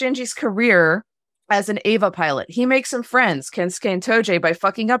begins Shinji's career as an Eva pilot. He makes some friends, Kensuke and Toji, by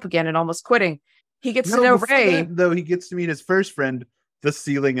fucking up again and almost quitting. He gets to know before Ray. that, though, he gets to meet his first friend, the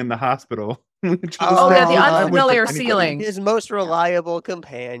ceiling in the hospital. which Oh, was yeah, the like, I would unfamiliar pick anything. ceiling. His most reliable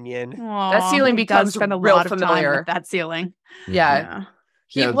companion. That ceiling becomes spend a real lot of familiar. time with that ceiling. Yeah.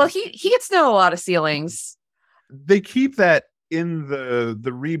 Yeah. He gets to know a lot of ceilings. They keep that in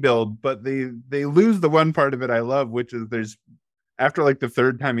the rebuild, but they lose the one part of it I love, which is there's after like the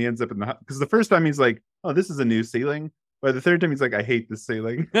third time he ends up in the because the first time he's like, oh, this is a new ceiling. By the third time he's like, I hate this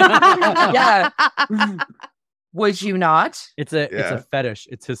ceiling. Yeah. Would you not? It's a Yeah. fetish.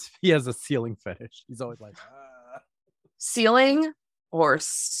 He has a ceiling fetish. He's always like, Ceiling or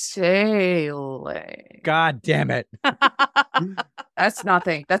sailing? God damn it. That's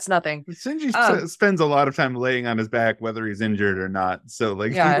nothing. Shinji spends a lot of time laying on his back, whether he's injured or not. So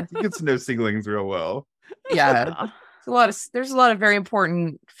like, Yeah. he gets to know ceilings real well. Yeah. There's a lot of very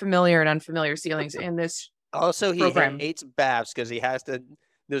important familiar and unfamiliar ceilings in this. Also, he Program. hates baths because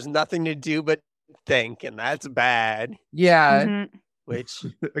there's nothing to do but think, and that's bad. Yeah. Mhm. Which,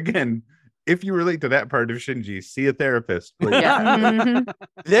 Again, if you relate to that part of Shinji, see a therapist. Please. Yeah. Mhm.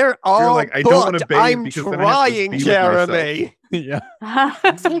 they're all like, I don't wanna booked. bathe I'm because then I have to trying, be with myself. Jeremy. Yeah.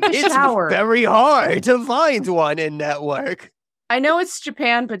 Take a It's shower. very hard to find one in network. I know it's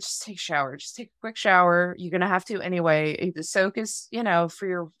Japan, but just take a shower. Just take a quick shower. You're gonna have to anyway. The soak is,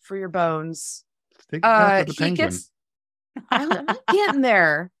 for your bones. Take a bath with the He penguin. gets. I'm getting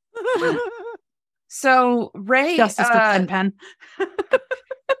there. So Ray, Justice for Pen.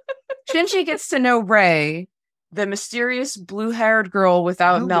 Shinji gets to know Ray, the mysterious blue-haired girl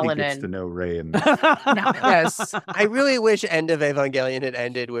without Nobody gets to melanin. know Ray and Yes, I really wish End of Evangelion had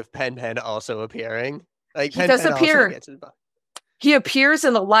ended with Pen also appearing. Like He Pen does also appear. gets involved. he appears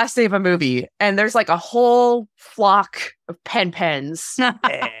in the last day of a movie, and there's like a whole flock of pens,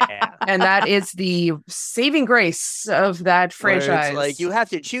 Yeah. and that is the saving grace of that Where it's franchise. like you have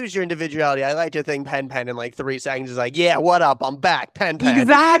to choose your individuality. I like to think Pen in like 3 seconds is like, yeah, what up? I'm back, Pen.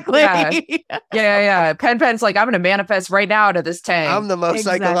 Exactly. Yeah. Pen's like, I'm gonna manifest right now to this tank. I'm the most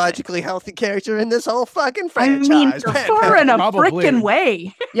Exactly. psychologically healthy character in this whole fucking I franchise. mean, Pen. far in a Probably. freaking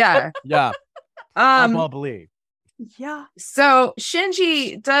way. Yeah. Yeah. Probably. Yeah. So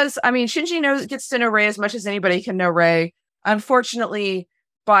Shinji gets to know Ray as much as anybody can know Ray. Unfortunately,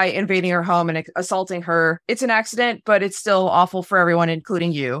 by invading her home and assaulting her, it's an accident, but it's still awful for everyone,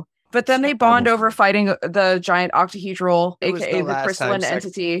 including you. But then they bond over fighting the giant octahedral, It was aka the last time crystalline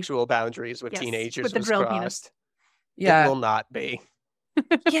entity. Sexual boundaries with Yes, teenagers with the was drill penis. crossed. It Yeah. will not be.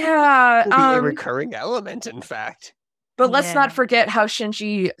 Yeah. It will be a recurring element, in fact. But let's Yeah. not forget how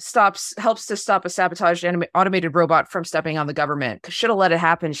Shinji helps to stop a sabotaged automated robot from stepping on the government. Should have let it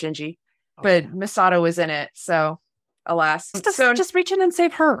happen, Shinji. But Misato is in it, so alas. Just reach in and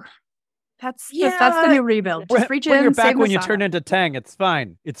save her. That's the Yeah. new rebuild. Just reach in Bring her and back save when you Masato. turn into Tang. It's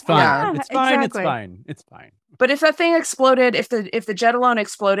fine. It's fine. Yeah, It's fine. exactly. It's fine. It's fine. But if that thing exploded, if the jet alone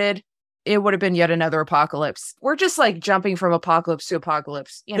exploded, it would have been yet another apocalypse. We're just like jumping from apocalypse to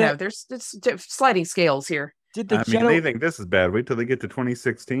apocalypse. Yeah. There's sliding scales here. Did the I mean, they think this is bad. Wait till they get to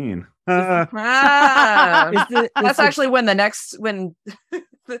 2016. Ah, is that's the- actually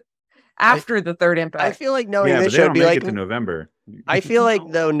after the third I impact. feel like knowing yeah, but this they should don't be make like. it to November. I feel like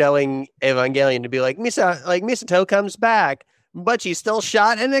though knowing Evangelion to be like Misato comes back, but she's still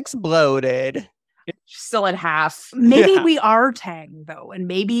shot and exploded. Still in half. Maybe Yeah. we are Tang though, and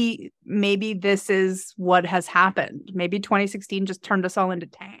maybe this is what has happened. Maybe 2016 just turned us all into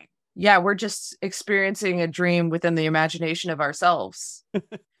Tang. yeah, we're just experiencing a dream within the imagination of ourselves.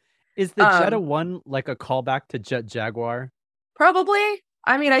 Is the Jetta one like a callback to Jet Jaguar? Probably.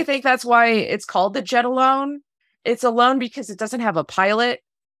 I mean, I think that's why it's called the Jet Alone. It's alone because it doesn't have a pilot.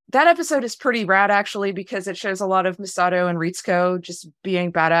 That episode is pretty rad, actually, because it shows a lot of Misato and Ritsuko just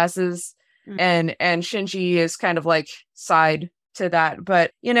being badasses. And Shinji is kind of like side to that.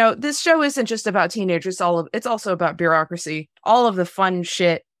 But, you know, this show isn't just about teenagers. It's also about bureaucracy. All of the fun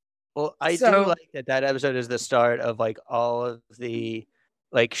shit. Well, I do like that episode is the start of like all of the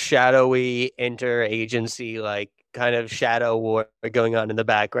like shadowy interagency, like kind of shadow war going on in the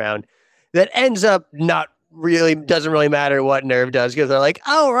background that ends up doesn't really matter what Nerve does because they're like,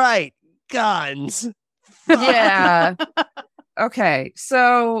 all right, guns. Yeah. Okay.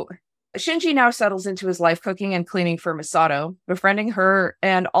 So Shinji now settles into his life cooking and cleaning for Misato, befriending her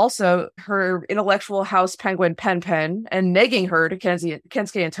and also her intellectual house penguin Pen and negging her to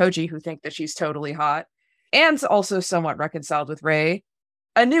Kensuke and Toji, who think that she's totally hot, and also somewhat reconciled with Rei.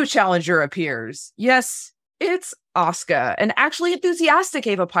 A new challenger appears. Yes, it's Asuka, an actually enthusiastic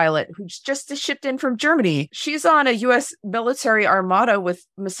Eva pilot who's just shipped in from Germany. She's on a U.S. military armada with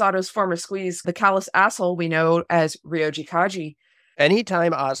Misato's former squeeze, the callous asshole we know as Ryoji Kaji.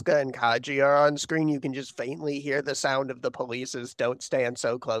 Anytime Asuka and Kaji are on screen, you can just faintly hear the sound of the police's "Don't stand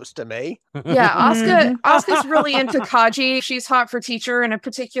so close to me." Yeah, Asuka's really into Kaji. She's hot for teacher in a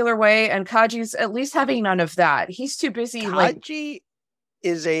particular way, and Kaji's at least having none of that. He's too busy. Kaji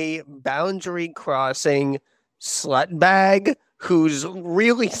is a boundary crossing slut bag whose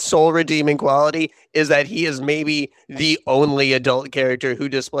really soul redeeming quality is that he is maybe the only adult character who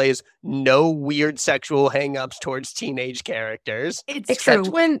displays no weird sexual hangups towards teenage characters. Except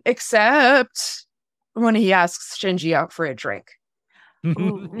when he asks Shinji out for a drink.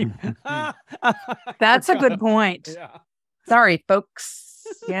 That's a good point. Yeah. Sorry, folks.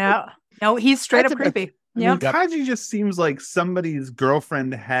 Yeah. No, he's straight up creepy. Yeah, Kaji just seems like somebody's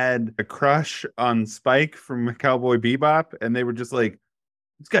girlfriend had a crush on Spike from Cowboy Bebop, and they were just like,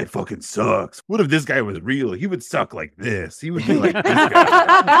 "This guy fucking sucks. What if this guy was real? He would suck like this. He would be like this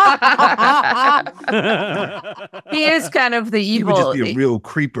guy. He is kind of the evil. He would just be a real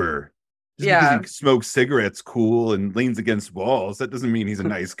creeper. Just Yeah. because he smokes cigarettes cool and leans against walls, that doesn't mean he's a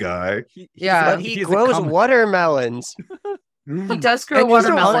nice guy. But he grows watermelons. He does grow And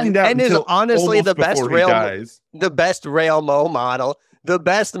watermelon. and is until honestly the almost best before he rail, dies. the best rail mo model, the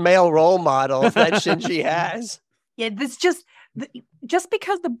best male role model that Shinji has. Yeah, this just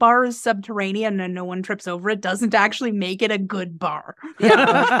because the bar is subterranean and no one trips over it doesn't actually make it a good bar.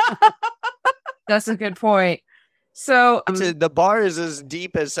 Yeah. That's a good point. So The bar is as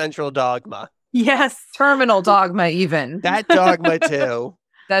deep as Central Dogma. Yes. Terminal Dogma, even. That Dogma too.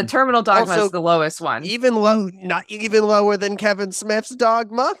 The Terminal Dogma Also, is the lowest one. Even not even lower than Kevin Smith's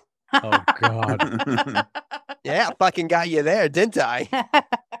Dogma. Oh God. Yeah, fucking got you there, didn't I?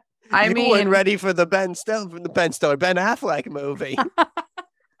 I You weren't mean, ready for the Ben Affleck movie.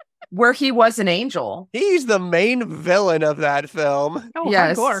 where he was an angel. He's the main villain of that film. Oh,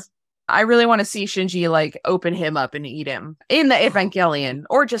 Yes. hardcore. I really want to see Shinji like open him up and eat him in the Evangelion,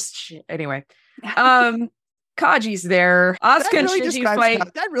 or just anyway. Kaji's there. Asuka and Shinji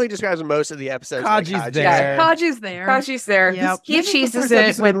fight. That really describes most of the episodes. Kaji's there. Yeah, Kaji's there. Kaji's there. Yep. He This is the cheeses first it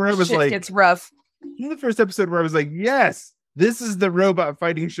episode when where I was shit like- gets rough. This is the first episode where I was like, yes, this is the robot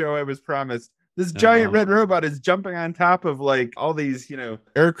fighting show I was promised. This giant red robot is jumping on top of like all these,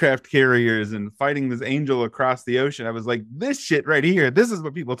 aircraft carriers and fighting this angel across the ocean. I was like, this shit right here. This is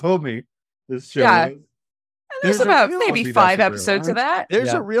what people told me this show Yeah. was. There's There's a about real- maybe That's 5 real. episodes of that. There's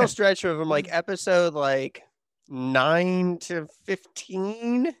Yeah. a real stretch of them, like episode 9 to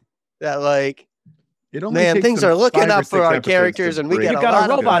 15. That It only man, takes things them are looking 5 or up for 6 our episodes characters, to and we break get You a got lot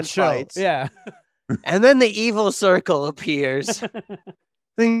a of robot fun show. fights. Yeah. And then the evil circle appears.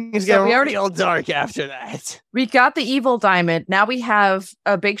 Things get So we already- real dark after that. We got the evil diamond. Now we have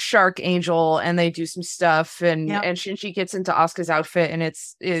a big shark angel, and they do some stuff. And Yep. and Shinji gets into Asuka's outfit, and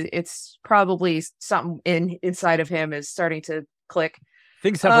it's probably something inside of him is starting to click.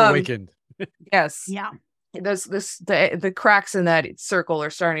 Things have awakened. Yes. Yeah. The cracks in that circle are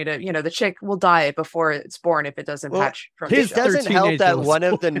starting to, the chick will die before it's born if it doesn't Well, hatch from his the It shell. doesn't help 13 that angels. one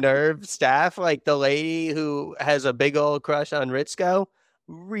of the Nerve staff, like the lady who has a big old crush on Ritsuko,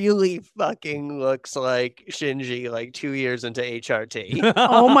 really fucking looks like Shinji like 2 years into HRT.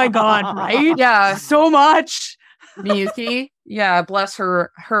 Oh my God, right? Yeah, So much. Miyuki. Yeah, bless her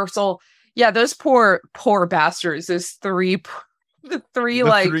soul. Yeah, those poor bastards. Those the three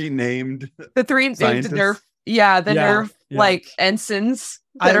named the scientists. nerve. Yeah, the nerve yeah. ensigns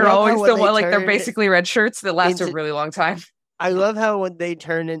I that are love how always when the they one like they're turn basically red shirts that last a into- really long time. I love how when they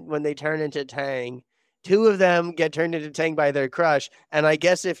turn into Tang, two of them get turned into Tang by their crush, and I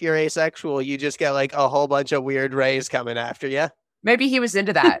guess if you're asexual, you just get like a whole bunch of weird rays coming after you. Maybe he was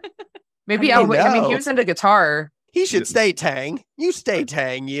into that. Maybe I I mean, he know. was into guitar. He should stay Tang. You stay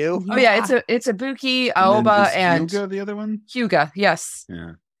Tang, you. Oh yeah, it's a Buki, Aoba, and Hyuga the other one. Hyuga. Yes.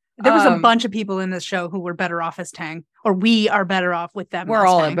 Yeah. There was a Um, bunch of people in this show who were better off as Tang, or we are better off with them. We're as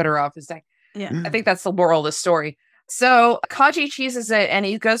all Tang. better off as Tang. Yeah. I think that's the moral of the story. So Kaji cheeses it, and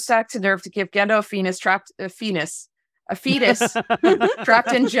he goes back to Nerve to give Gendo a fetus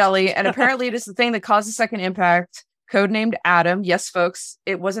trapped in jelly, and apparently it is the thing that caused the second impact, codenamed Adam. Yes, folks,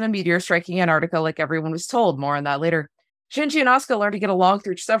 it wasn't a meteor striking Antarctica like everyone was told. More on that later. Shinji and Asuka learn to get along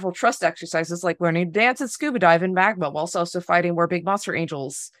through several trust exercises, like learning to dance and scuba dive in magma, whilst also fighting more big monster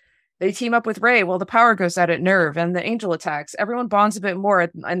angels. They team up with Rei while the power goes out at Nerve, and the angel attacks. Everyone bonds a bit more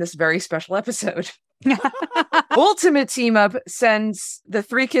in this very special episode. Ultimate Team Up sends the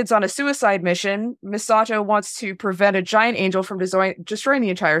three kids on a suicide mission. Misato wants to prevent a giant angel from destroying the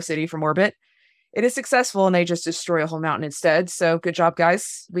entire city from orbit. It is successful, and they just destroy a whole mountain instead. So good job,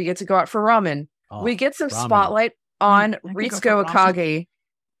 guys. We get to go out for ramen. Oh, We get some ramen. spotlight on I could go Ritsuko for ramen. Akage,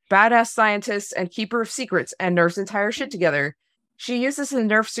 badass scientist and keeper of secrets, and Nerve's entire shit together. She uses the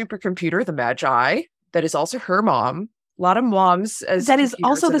Nerve supercomputer, the Magi, that is also her mom. A lot of moms as That is computers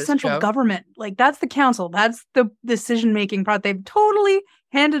also in the this central show. government. Like, that's the council. That's the decision-making part. They've totally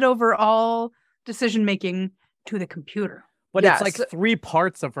handed over all decision-making to the computer. But Yeah, it's like so- 3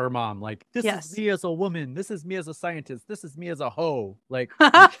 parts of her mom. Like, this Yes. is me as a woman. This is me as a scientist. This is me as a hoe. Like,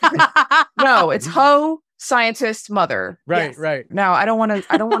 No, it's Ho, scientist, mother. right, Yes. right. Now, I don't want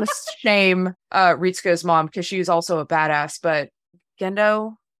to shame Ritsuko's mom because she's also a badass, but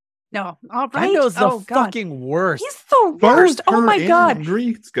Gendo, No, all right. Gendo's the Oh, God. fucking worst. He's the Both worst. Oh her my and God.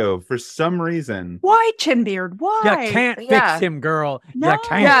 Ritsuko for some reason. Why, Chinbeard? Why? You can't Yeah. fix him, girl. No. You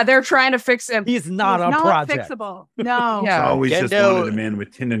can't. yeah, they're trying to fix him. He's not He's a not project. fixable. No. Yeah. I always just Gendo- wanted a man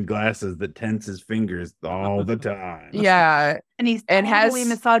with tinted glasses that tense his fingers all the time. Yeah, And he's And has- totally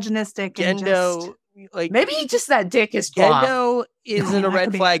misogynistic. And Gendo, like maybe just that dick is flop. Gendo isn't Yeah, a that red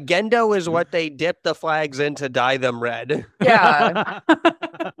could be. flag. Gendo is what they dip the flags in to dye them red. Yeah,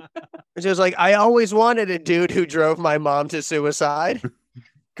 It's just like I always wanted a dude who drove my mom to suicide.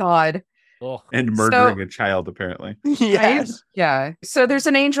 God. Ugh. And murdering a child, apparently. Yes. Yeah. So there's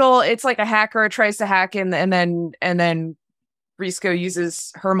an angel. It's like a hacker tries to hack in, and then Risco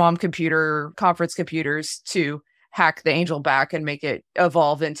uses her mom computer, conference computers, to hack the angel back and make it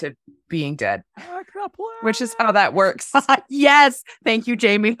evolve into being dead, which is how that works. Yes. Thank you,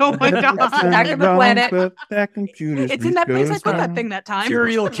 Jamie. Oh my God. Back in the planet. That computer's It's in that place I goes put that wrong. thing that time.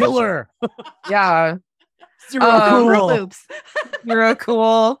 Serial killer. Yeah. Serial Fruit cool. Loops. You're a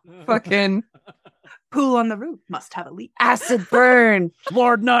cool fucking Pool on the roof must have a leak. acid burn.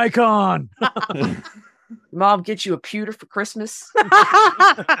 Lord Nikon. Mom get you a pewter for Christmas. All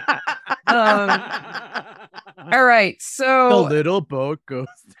right. The So little boat goes.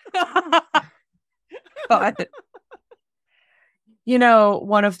 God. You know,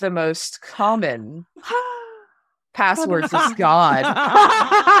 one of the most common passwords is God.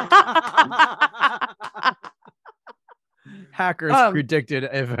 Hackers Um, predicted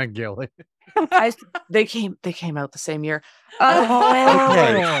Evangelion. They came out the same year.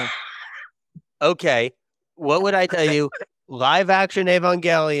 Okay. Okay. What would I tell you? Live action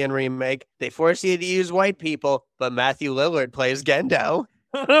Evangelion remake. They force you to use white people, but Matthew Lillard plays Gendo.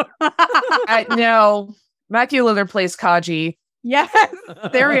 No, Matthew Lillard plays Kaji. Yes.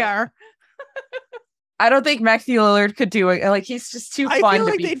 There we are. I don't think Matthew Lillard could do it. Like, he's just too I fun feel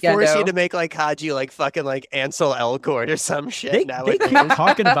to like be they'd force you Gendo. to make like Haji like fucking like Ansel Elgort or some shit They nowadays. keep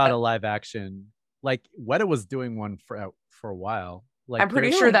talking about a live action. Like Weta was doing one for a while. Like I'm pretty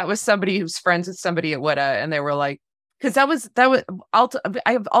there's- sure that was somebody who's friends with somebody at Weta, and they were like, because that was.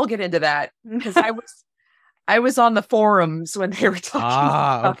 I'll get into that because I was on the forums when they were talking.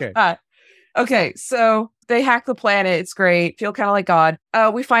 about okay. that. Okay, so they hack the planet. It's great. Feel kind of like God.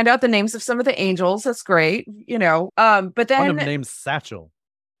 We find out the names of some of the angels. That's great. You know. But One of then them named Satchel.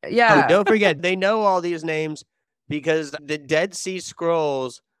 yeah, Oh, don't forget, they know all these names because the Dead Sea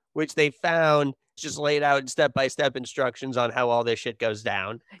Scrolls, which they found, just laid out step-by-step instructions on how all this shit goes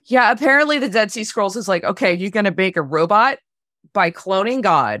down. yeah. Apparently, the Dead Sea Scrolls is like, okay, you're gonna make a robot by cloning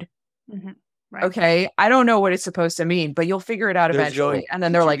God. Mhm. Right. Okay, I don't know what it's supposed to mean, but you'll figure it out There's eventually. going And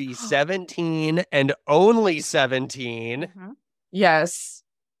then they're to like, be 17 and only 17 Mhm. yes,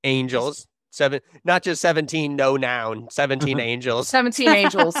 angels. Not just 17, no noun, 17 angels. 17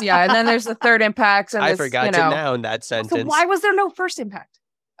 angels. Yeah, and then there's the third impact. And I this, forgot you to know, noun that So sentence. why was there no first impact?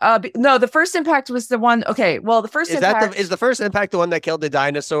 No, the first impact was the one. Okay, well, the first impact Is the first impact the one that killed the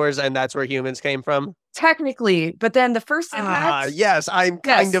dinosaurs, and that's where humans came from? technically, but then the first impact. Yes, I'm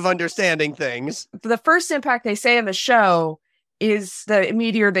kind Yes. of understanding things. The first impact they say in the show is the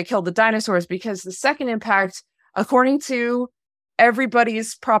meteor that killed the dinosaurs, because the second impact, according to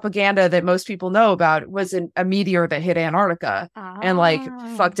everybody's propaganda that most people know about, was a meteor that hit Antarctica and like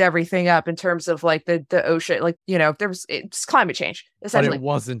fucked everything up in terms of like the ocean, like, you know, it's climate change But essentially. it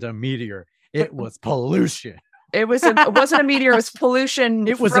wasn't a meteor. It was pollution. It wasn't a meteor, it was pollution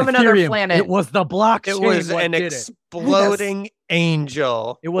It was from another Ethereum. planet. It was the blockchain. It was what an did it. exploding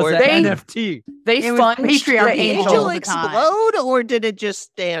angel. It was Or an They- NFT. They It was funged the patriarchy Did the angel. angel all the time. explode, or did it just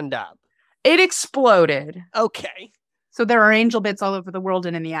stand up? It exploded. Okay. So there are angel bits all over the world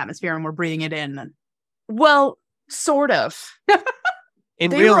and in the atmosphere, and we're breathing it in. Well, sort of. In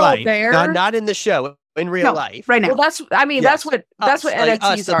They real were all life, there. not in the show. In real No, life, Right now. Well, that's Yes. what Us, NFTs like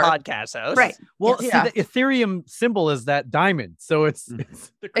us, the are. podcast hosts. Right. Well, Yeah. see, the Ethereum symbol is that diamond. So it's the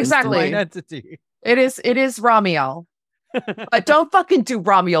Exactly. crystalline entity. It is Ramiel. But don't fucking do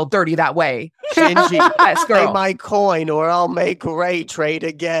Ramiel dirty that way. Shinji, Yes, pay girl. my coin, or I'll make Ray trade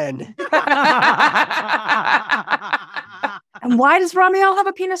again. And why does Ramiel have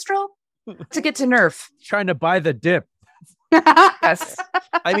a penis drill? To get to Nerf. Trying to buy the dip. Yes.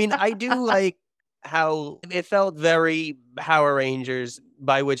 I mean, I do like how it felt very Power Rangers,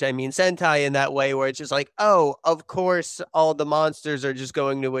 by which I mean Sentai, in that way, where it's just like, oh, of course, all the monsters are just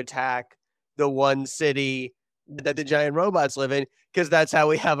going to attack the one city that the giant robots live in, because that's how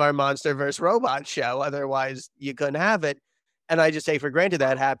we have our Monster vs. Robot show. Otherwise, you couldn't have it. And I just take for granted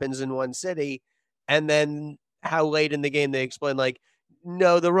that happens in one city. And then how late in the game they explain, like,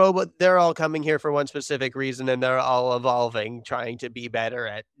 no, the robot, they're all coming here for one specific reason, and they're all evolving, trying to be better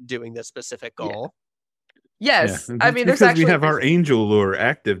at doing this specific goal. Yes. Yeah. I It's mean, there's because actually we have our angel lure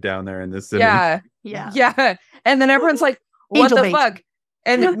active down there in this city. yeah. Yeah. Yeah. And then everyone's like, what Angel the bait. fuck?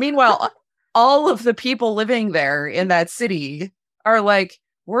 And meanwhile, all of the people living there in that city are like,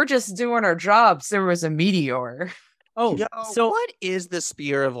 we're just doing our jobs. There was a meteor. Oh, Yo, so what is the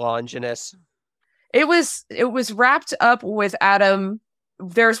Spear of Longinus? It was wrapped up with Adam.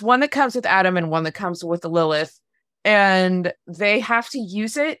 There's one that comes with Adam and one that comes with Lilith. And they have to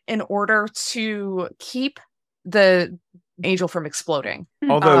use it in order to keep the angel from exploding.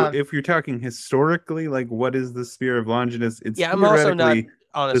 Although, Um, if you're talking historically, like what is the Spear of Longinus? It's Yeah, I'm also not theoretically the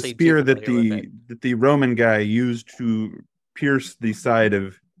honestly too spear that familiar with it. the Roman guy used to pierce the side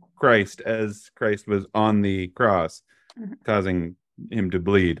of Christ as Christ was on the cross, causing him to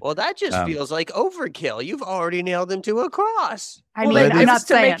bleed. Well, that just feels like overkill. You've already nailed him to a cross. I Well, mean, it it I'm is- not was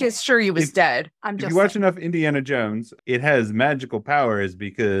to make saying. it sure he was If- dead. I'm If just you watch saying. enough Indiana Jones, it has magical powers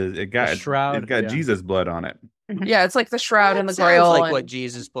because it got shroud, yeah. Jesus blood on it. Yeah, it's like the shroud and the Sounds grail. like and- what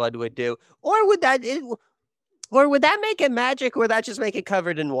Jesus' blood would do. Or would that make it magic, or would that just make it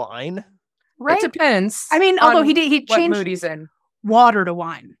covered in wine? Right? It depends. I mean, although on he what changed mood he's in. water to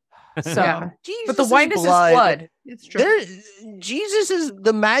wine. So, Yeah. but the wine is his blood. It's true.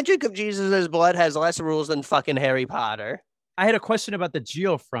 The magic of Jesus' blood has less rules than fucking Harry Potter. I had a question about the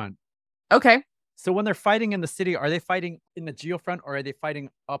Geofront. Okay, So when they're fighting in the city, are they fighting in the Geofront or are they fighting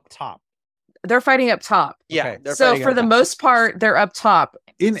up top? they're fighting up top. Yeah. Okay. they're So fighting for up the top. most part, they're up top.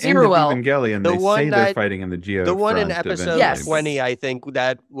 In End of Zeruel. Evangelion, The they one say they're that- fighting in the Geo. The one in front episode eventually. Yes. 20, I think,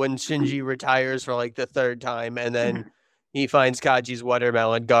 that when Shinji retires for like the third time, and then he finds Kaji's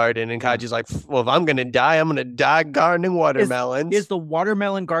watermelon garden, and Kaji's like, well, if I'm going to die gardening watermelons. Is the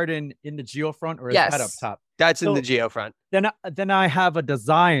watermelon garden in the Geofront or is that up Yes. top? That's in So- the Geofront. Then I have a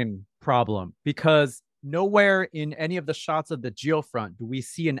design problem because nowhere in any of the shots of the Geofront do we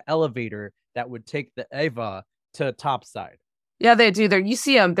see an elevator that would take the Eva to topside. Yeah, they do. There, you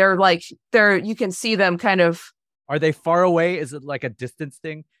see them. They're you can see them kind of. Are they far away? Is it like a distance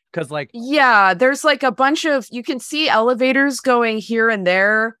thing? Because like Yeah, there's like a bunch of. You can see elevators going here and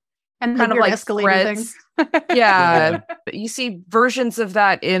there. And kind of weird like escalator threads. things. Yeah, you see versions of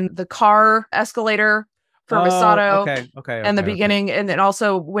that in the car escalator for Masato. Okay. And the okay. beginning, and then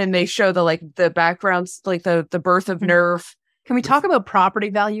also when they show the backgrounds, like the birth of Nerf. Can we talk about property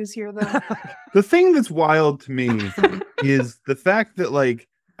values here, though? The thing that's wild to me is the fact that, like,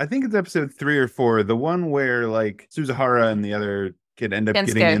 I think it's episode 3 or 4, the one where like Suzuhara and the other kid end up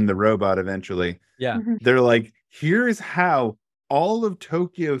Kensuke. getting in the robot eventually. Yeah. They're like, here's how all of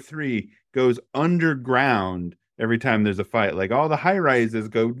Tokyo 3 goes underground every time there's a fight. Like all the high rises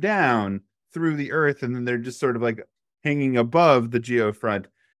go down through the earth, and then they're just sort of like hanging above the Geofront,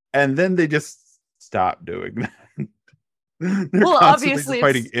 and then they just stop doing that. They're Well, constantly obviously just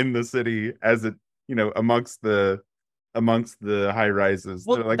fighting it's- in the city as it, amongst the amongst the high rises.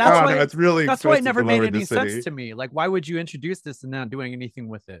 Well, They're like, that's oh why- no, it's really That's why it expensive never to made lower any the city. sense to me. Like, why would you introduce this and not doing anything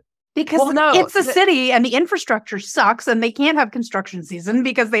with it? Because Well, no, it's a the- city and the infrastructure sucks and they can't have construction season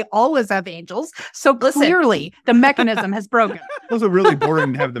because they always have angels. So Listen. clearly the mechanism has broken. It's also really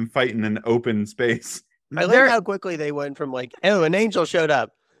boring to have them fight in an open space. I like There- how quickly they went from like, oh, an angel showed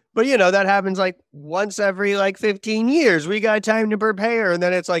up. But you know, that happens like once every like 15 years. We got time to prepare. And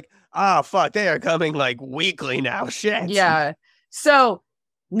then it's like, oh fuck, they are coming like weekly now. Shit. Yeah. So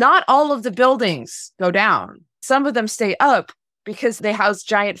not all of the buildings go down. Some of them stay up because they house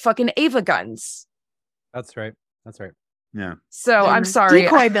giant fucking Ava guns. That's right. That's right. Yeah. So I'm They're sorry.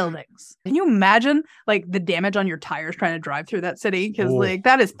 Decoy buildings. Can you imagine like the damage on your tires trying to drive through that city? Because Oh. like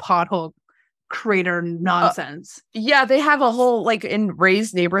that is pothole crater nonsense. Yeah, they have a whole like in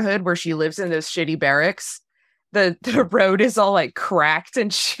Ray's neighborhood where she lives in those shitty barracks. The road is all like cracked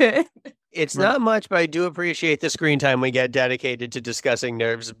and shit. It's not much, but I do appreciate the screen time we get dedicated to discussing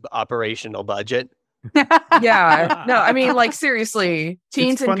Nerve's operational budget. Yeah. No, I mean like seriously,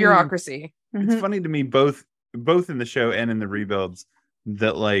 teens and funny- bureaucracy. It's Mhm. funny to me both in the show and in the rebuilds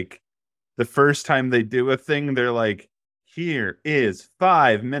that like the first time they do a thing, they're like, here is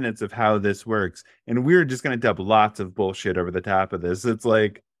 5 minutes of how this works. And we're just going to dump lots of bullshit over the top of this. It's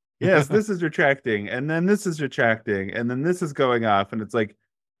like, yes, this is retracting, and then this is retracting, and then this is going off. And it's like,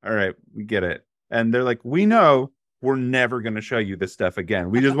 all right, we get it. And they're like, we know we're never going to show you this stuff again.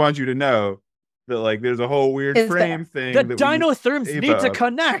 We just want you to know that like there's a whole weird Is frame thing. The that we- dinotherms need to Ava.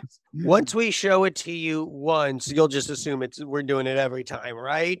 connect. Once we show it to you once, you'll just assume we're doing it every time,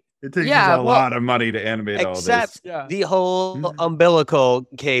 right? It takes Yeah, us a well, lot of money to animate all this. Except Yeah. the whole Mhm. umbilical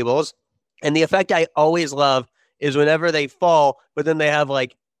cables. And the effect I always love is whenever they fall, but then they have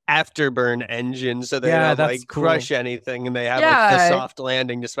like afterburn engines, so they Yeah, don't that's like cool. crush anything, and they have like Yeah. a soft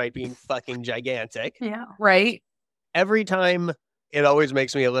landing despite being fucking gigantic. Yeah. Right? Every time, it always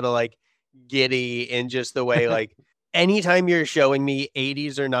makes me a little like giddy in just the way like anytime you're showing me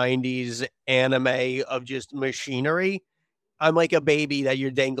 80s or 90s anime of just machinery, I'm like a baby that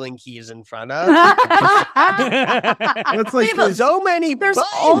you're dangling keys in front of. That's like There's so many there's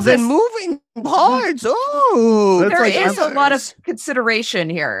buttons all this- and moving parts. Oh, That's There like- is a I'm- lot of consideration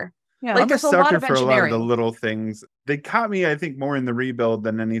here. Yeah. Like, I'm a there's a lot sucker of for a lot of the engineering. little things. They caught me, I think, more in the rebuild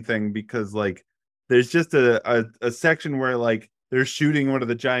than anything because like there's just a section where like they're shooting one of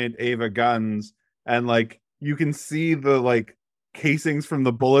the giant Ava guns and like you can see the like casings from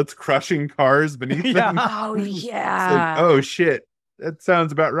the bullets crushing cars beneath Yeah. them. Oh It's yeah. like, oh shit. That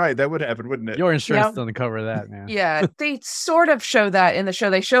sounds about right. That would happen, wouldn't it? Your insurance Yep. doesn't cover that, man. Yeah, they sort of show that in the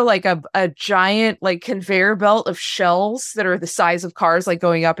show. They show like a giant like conveyor belt of shells that are the size of cars, like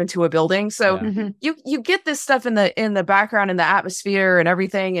going up into a building. So Yeah. Mhm. you get this stuff in the background, in the atmosphere and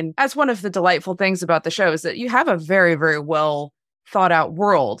everything. And that's one of the delightful things about the show is that you have a very, very well thought out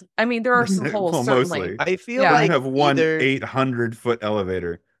world. I mean, there are some holes Well, certainly. mostly. I feel Yeah. You like have one either 800-foot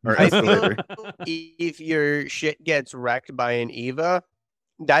elevator or I feel escalator. if your shit gets wrecked by an Eva,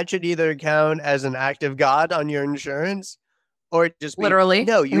 that should either count as an act of God on your insurance, or it just be, Literally.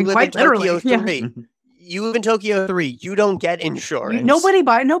 No, you I mean, live in quite literally, Tokyo yeah. 3. You live in Tokyo 3. You don't get insurance.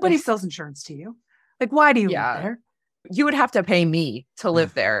 Nobody sells insurance to you. Like, why do you Yeah. live there? You would have to pay me to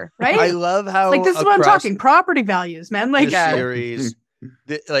live there. Right? I love how Like, this is what I'm across talking property values, man. Like, the Yeah. series,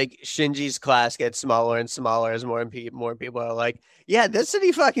 like Shinji's class gets smaller and smaller as more people are like, yeah, this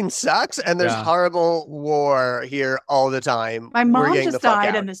city fucking sucks, and there's Yeah. horrible war here all the time. my We're mom getting the just fuck died,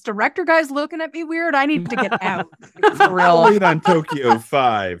 out. and this director guy's looking at me weird. I need to get out. For I'll real. wait on Tokyo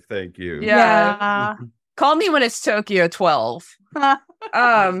 5, thank you. Yeah. Call me when it's Tokyo 12.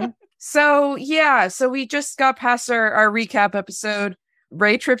 So yeah, so we just got past our recap episode.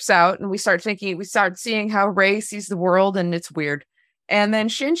 Ray trips out and we start seeing how Ray sees the world, and it's weird. And then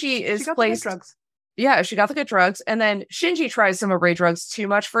Shinji She is got the good placed. drugs. Yeah, she got the good drugs. And then Shinji tries some of Ray drugs, too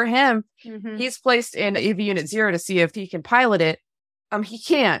much for him. Mhm. He's placed in AV Unit 0 to see if he can pilot it. He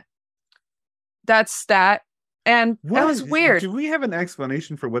can't. That's that. And that was weird. Do we have an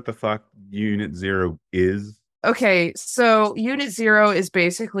explanation for what the fuck Unit 0 is? Okay, so Unit 0 is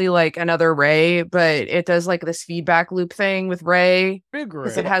basically like another Ray, but it does like this feedback loop thing with Ray. Big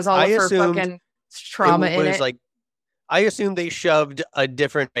Because Ray. it has all I of her assumed fucking trauma in was it. like, I assume they shoved a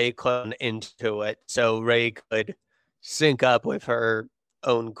different Ray clone into it so Ray could sync up with her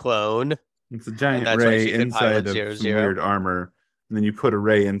own clone. It's a giant that's why ray she could pilot inside of 00. some weird armor, and then you put a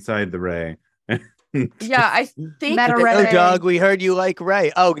ray inside the ray. Yeah, I think Meta that Ray. Oh, they- dog, we heard you like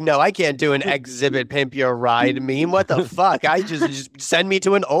Ray. Oh, no, I can't do an exhibit pimp your ride meme. What the fuck? I just send me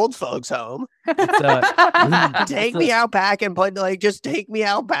to an old folks home. Take me out back and put, like, just take me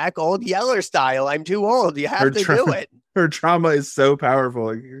out back old Yeller style. I'm too old. You have Her to tra- do it. her trauma is so powerful.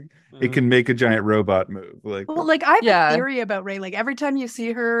 It can make a giant robot move. Like, Well, like I have Yeah. a theory about Rey. Like every time you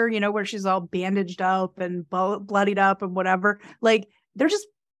see her, where she's all bandaged up and bloodied up and whatever, like they're just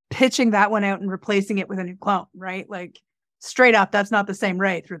pitching that one out and replacing it with a new clone, right? Like straight up, that's not the same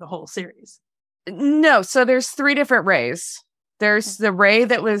Rey through the whole series. No, so there's 3 different Reys. There's the Rey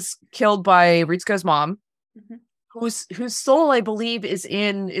that was killed by Ritsuko's mom, Mhm. whose soul, I believe,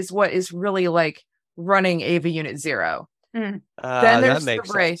 is what is really like running Ava Unit 0. Then that there's makes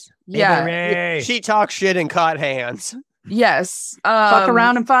the Rey. sense. Yeah. She talked shit and caught hands. Yes. Fuck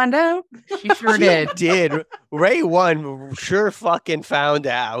around and find out. She sure She did. did. Ray 1 sure fucking found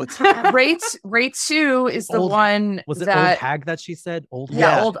out. Ray 2 is the Old- one Was it that old hag that she said? Old hag?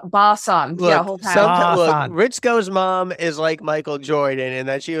 yeah, Yeah. old Basan. Look, Yeah, old hag. look, Son. Ritsuko's mom is like Michael Jordan in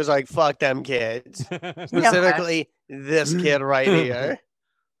that she was like, fuck them kids. Specifically, this kid right here.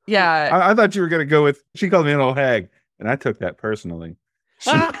 Yeah. I thought you were gonna go with. She called me an old hag, and I took that personally. She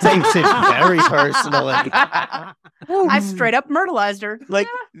takes it very personally. I straight up myrtleized her. Like,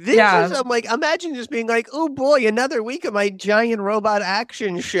 this Yeah. is, I'm like, imagine just being like, oh boy, another week of my giant robot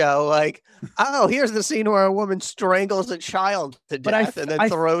action show. Like, oh, here's the scene where a woman strangles a child to But I death and then I-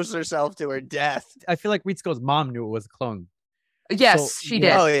 throws herself to her death. I feel like Ritsuko's mom knew it was a clone. Yes, So- she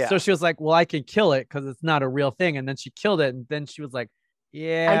yeah. did. Oh, yeah. So she was like, well, I can kill it because it's not a real thing. And then she killed it. And then she was like,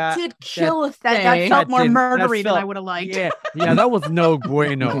 yeah. I did kill a That thing. felt more didn't- that murdery than I felt- would have liked. Yeah, that was no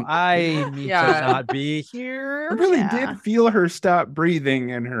bueno. I need Yeah. to not be here. I really Yeah. did feel her stop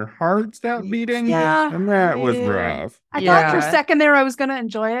breathing and her heart stop beating. Yeah. And that was Yeah. rough. I thought for a Yeah. second there I was going to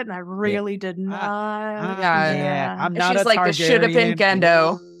enjoy it, and I really did not. Yeah. I'm And not she's a like, this should have been Targaryen.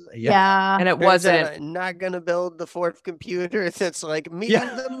 Gendo. Yeah. And it Turns wasn't. out I'm not gonna build the 4th computer that's like me, Yeah.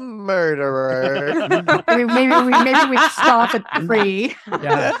 the murderer. maybe we stop at 3.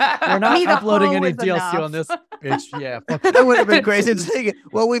 Yeah. We're not Me, the uploading hoe any is DLC on enough. this bitch. Yeah. Fuck That would have been crazy. It's like,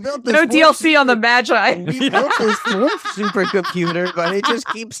 well, we built this No 4th DLC on the Magi. We built this 4th supercomputer, but it just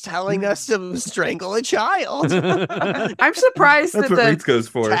keeps telling us to strangle a child. I'm surprised That's that what the Ritsuko's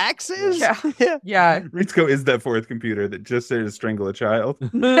for. Taxes? Yeah. yeah, Ritsuko is that 4th computer that just there to strangle a child.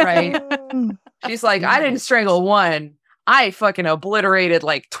 right. She's like, I didn't strangle one. I fucking obliterated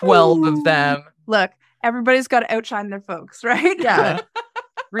like 12 of them. Look, everybody's got to outshine their folks, right? Yeah.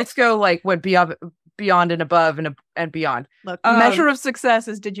 Ritsuko like went beyond and above and beyond. Look, the measure of success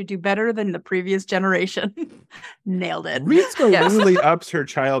is did you do better than the previous generation? Nailed it. Ritsuko Yes. really ups her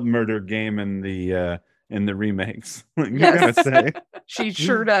child murder game in the remakes. Like, Yes. I gotta say. She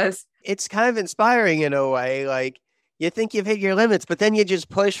sure does. It's kind of inspiring in a way. Like, you think you've hit your limits, but then you just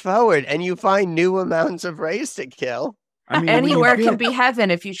push forward and you find new amounts of rays to kill. I mean, when you Anywhere get- can be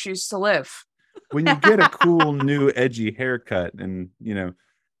heaven if you choose to live. when you get a cool new edgy haircut and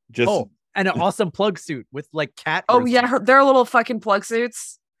just Oh, and an awesome plug suit with like cat. Oh bristles. yeah, their little fucking plug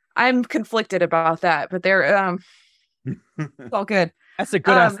suits. I'm conflicted about that, but they're it's all good. That's a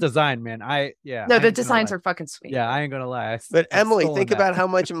good ass Um, design, man. No, I the ain't gonna designs lie. are fucking sweet. Yeah, I ain't gonna lie. But I've Emily, stolen think that. about how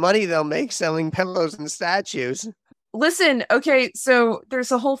much money they'll make selling pillows and statues. Listen, okay, so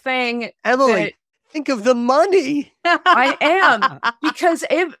there's a whole thing Emily, that think of the money. I am because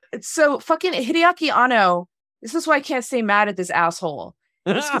so fucking Hideaki Anno. This is why I can't stay mad at this asshole.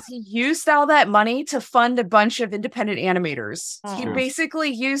 It's 'cause he used all that money to fund a bunch of independent animators. He Sure. basically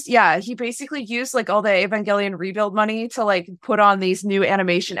used like all the Evangelion rebuild money to like put on these new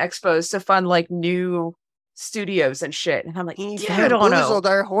animation expos to fund like new studios and shit. And I'm like, He dude, I don't know. bamboozled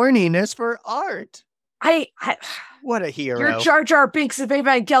our horniness for art. I What a hero. your Jar Jar Binks of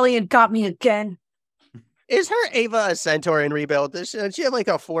Evangelion got me again. Is her Ava a centaur in Rebuild? Does she have like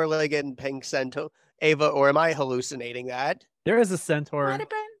a 4-legged pink centaur? Ava, or am I hallucinating that? There is a centaur. Might have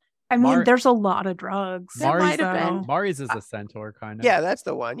been. I mean, Mar- there's a lot of drugs. There might have so- been. Mari's is a centaur kind of. Yeah, that's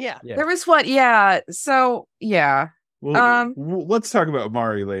the one. Yeah. Yeah. There was what? Yeah. So yeah. well, let's talk about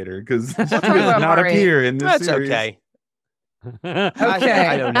Mari later because she does talk about not Mari. appear in this That's series. okay. Okay.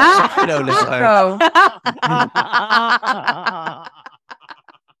 I don't know. I don't know.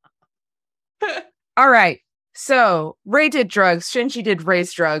 So all right. So Ray did drugs. Shinji did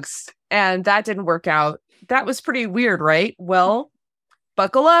Ray's drugs, and that didn't work out. That was pretty weird, right? Well,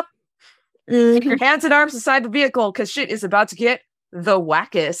 buckle up. Keep your hands and arms inside the vehicle because shit is about to get the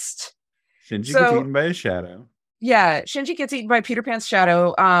wackest. Shinji So- gets eaten by a shadow. Yeah, Shinji gets eaten by Peter Pan's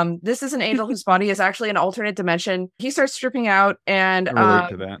shadow. This is an angel whose body is actually an alternate dimension. He starts stripping out, and I relate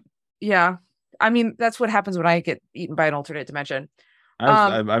to that. yeah, I mean that's what happens when I get eaten by an alternate dimension.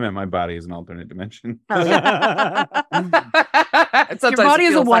 I meant my body is an alternate dimension. Your Your body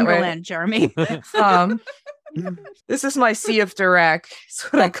is a wonderland, Jeremy. This is my Sea of Dirac.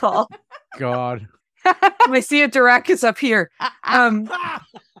 That's what I call. God. I see a Dirac up here.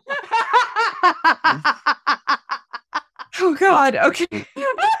 Oh God. Okay.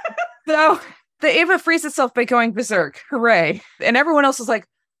 So the Ava frees itself by going berserk. Hooray. And everyone else is like,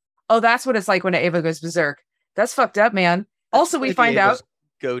 oh, that's what it's like when an Ava goes berserk. That's fucked up, man. Also, we find out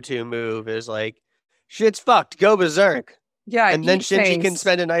go-to move is like, shit's fucked. Go berserk. Yeah. And then eat Shinji can things.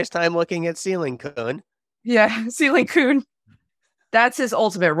 spend a nice time looking at Ceiling Kun. Yeah. Ceiling Kun. That's his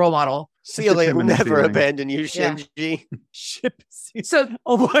ultimate role model. Ceiling him will in the never ceiling. abandon you, Yeah. Shinji. Ship. So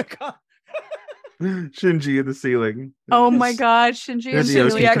Oh my god. Shinji in the ceiling. Oh my god, Shinji and There's the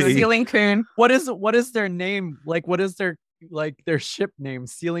Ceiling OTP. yeah, Kun. Ceiling Kun. What is their name? Like, what is their ship name?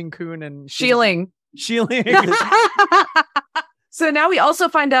 Ceiling Kun and Sheeling. Sheeling. So now we also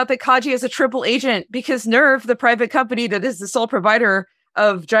find out that Kaji is a triple agent because Nerve, the private company that is the sole provider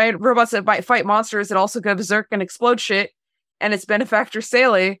of giant robots that might fight monsters that also go berserk and explode shit, and its benefactor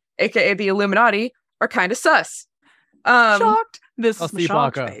Sele, aka the Illuminati, are kind of sus. Shocked. This I'll is see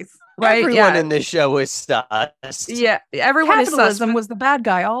shocked Baka. face. Right? Everyone Yeah. in this show is sus. Yeah. Everyone is sus. Capitalism was the bad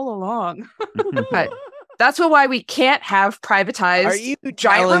guy all along. But that's why we can't have privatized. Are you giant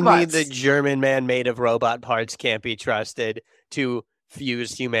telling me robots. the German man made of robot parts can't be trusted to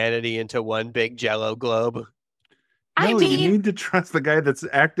fuse humanity into one big jello globe? I No, mean- you need to trust the guy that's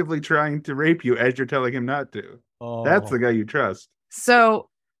actively trying to rape you as you're telling him not to. Oh. That's the guy you trust. So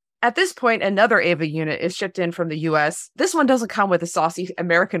at this point, another Ava unit is shipped in from the US. This one doesn't come with a saucy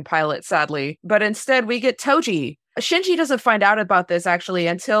American pilot, sadly, but instead we get Toji. Shinji doesn't find out about this actually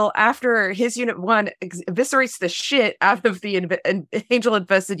until after his Unit 1 eviscerates the shit out of the Angel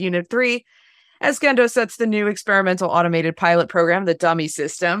Infested Unit 3 as Gendo sets the new experimental automated pilot program, the Dummy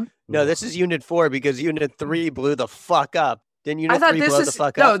System. No, this is Unit 4 because Unit 3 blew the fuck up. Didn't Unit I thought 3 this blow is the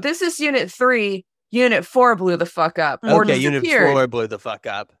fuck no, up? this is Unit 3. Unit 4 blew the fuck up. Or Okay, Unit disappeared. 4 blew the fuck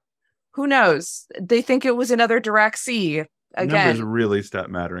up. Who knows? They think it was another Dirac C. Numbers Again, really stop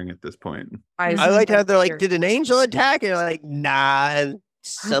mattering at this point. I like how they're like, Here. did an angel attack? And they're like, nah,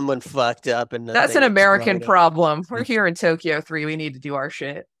 someone fucked up. And That's an they American exploded. problem. We're here in Tokyo 3. We need to do our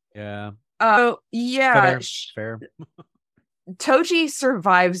shit. Yeah. Yeah. Fair. Toji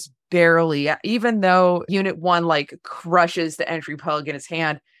survives barely, even though Unit 1 like crushes the entry plug in his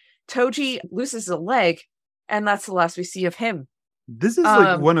hand. Toji loses a leg, and that's the last we see of him. This is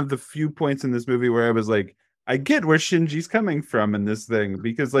like one of the few points in this movie where I was like, I get where Shinji's coming from in this thing,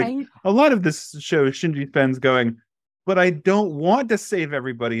 because like a lot of this show, Shinji spends going, but I don't want to save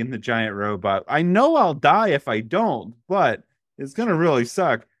everybody in the giant robot. I know I'll die if I don't, but it's gonna really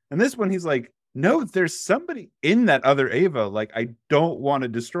suck. And this one, he's like, no, there's somebody in that other Ava. Like, I don't want to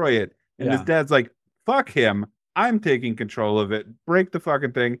destroy it. And his Yeah. dad's like, fuck him. I'm taking control of it. Break the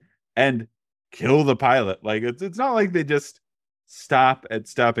fucking thing and kill the pilot. Like, it's not like they just stop at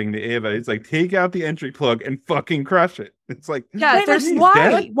stopping the Ava. It's like, take out the entry plug and fucking crush it. It's like, Yeah, Wait, there's he's why?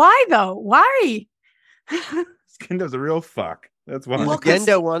 dead. Why though? Why? Gendo's a real fuck. That's why. Well,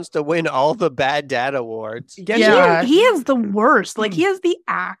 Gendo wants to win all the bad dad awards. Yeah. He is the worst. Like he is the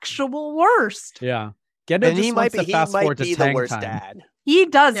actual worst. Yeah. Gendo And just he wants might be, to he fast might forward to be the Tang worst time. He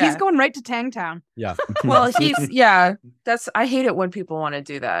dad. does. Yeah. He's going right to Tangtown. Yeah. Well, yeah. That's I hate it when people want to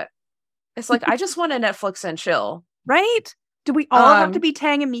do that. It's like I just want to Netflix and chill. Right? Do we all have to Um, be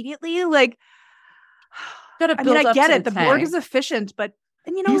Tang immediately? Like, Gotta I mean, build I up get to it. The Borg Tang. is efficient, but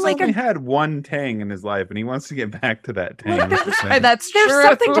and you know, He's like only had one Tang in his life, and he wants to get back to that Tang. Like, is the thing. That's there's true.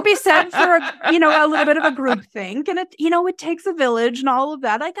 something to be said for a little bit of a group think, and it takes a village and all of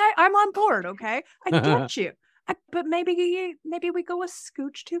that. Like I'm on board. Okay, I get you. But maybe we go a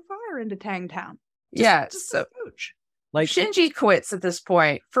scooch too far into Tangtown. Yeah. Just So a scooch. Like Shinji quits at this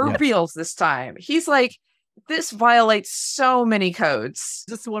point for Yeah. reals this time. He's like, this violates so many codes. is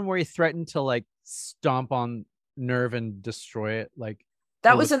this the one where he threatened to like stomp on Nerve and destroy it? Like,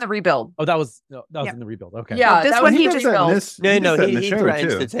 That Oh, was in the rebuild. oh, that was Yeah. in the rebuild. Okay. Yeah, this that one was he in the just does that in rebuild. this- No, does no, that in he, the he show,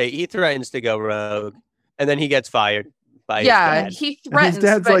 threatens too. to take. He threatens to go rogue, and then he gets fired by Yeah, his dad. he And threatens. his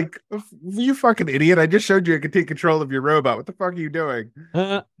dad's but like, you fucking idiot. I just showed you I could take control of your robot. What the fuck are you doing?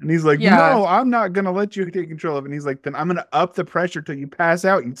 And he's like, Yeah. no, I'm not going to let you take control of it. And he's like, then I'm going to up the pressure till you pass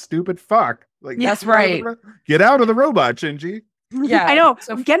out, you stupid fuck. Like, That's get out of right. the get out of the robot, Shinji. yeah, I know.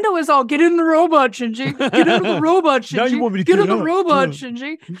 So Gendo is all get in the robot, Shinji. Get in the robot, Shinji. Now you want me to get get in the out. robot,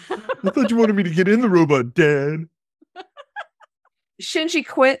 Shinji. I thought you wanted me to get in the robot, Dad. Shinji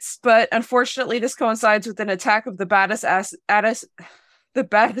quits, but unfortunately, this coincides with an attack of the baddest assist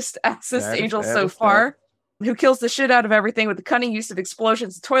Baddest angel so assist, far, who kills the shit out of everything with the cunning use of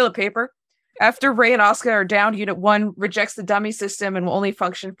explosions and toilet paper. After Rei and Asuka are down, Unit 1 rejects the dummy system and will only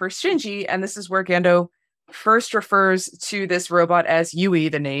function for Shinji, and this is where Gendo first refers to this robot as Yui,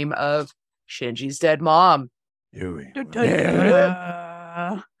 the name of Shinji's dead mom. Yui.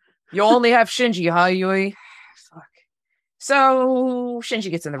 You only have Shinji, huh, Yui? Fuck. So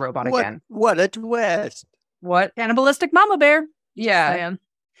Shinji gets in the robot again. What a twist. What? Cannibalistic mama bear. Yeah. Man.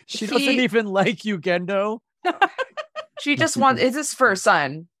 She doesn't even like you, Gendo. She just wants, it's his first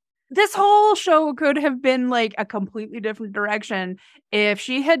son. This whole show could have been like a completely different direction if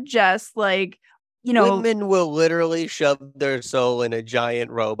she had just like, you know, Women will literally shove their soul in a giant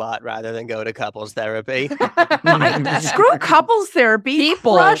robot rather than go to couples therapy. screw couples therapy.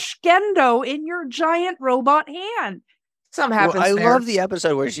 People. Crush Gendo in your giant robot hand. Something happens I there. love the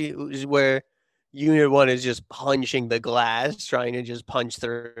episode where Unit 1 is just punching the glass, trying to just punch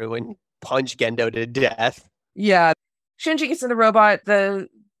through and punch Gendo to death. Yeah. Shinji gets in the robot.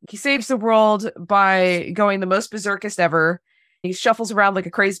 He saves the world by going the most berserkest ever. He shuffles around like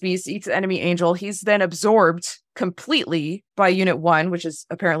a crazed beast, eats an enemy angel. He's then absorbed completely by Unit 1, which is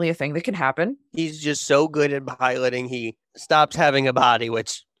apparently a thing that can happen. He's just so good at piloting, he stops having a body,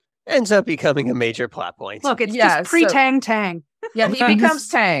 which ends up becoming a major plot point. Look, it's Yeah, just pre-Tang Tang. Yeah, he becomes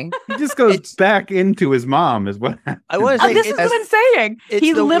Tang. He just goes It's- back into his mom, is what happens. I want to say This is what I'm saying. it's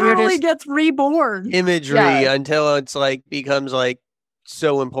He the literally weirdest gets reborn. imagery Yeah. until it's like becomes like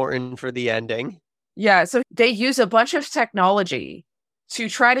so important for the ending. Yeah, so they use a bunch of technology to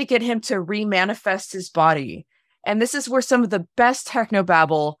try to get him to remanifest his body. And this is where some of the best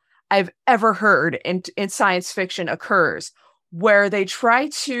technobabble I've ever heard in science fiction occurs, where they try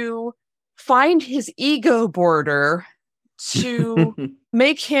to find his ego border to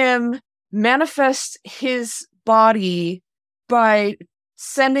make him manifest his body by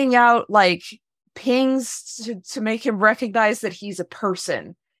sending out like pings to make him recognize that he's a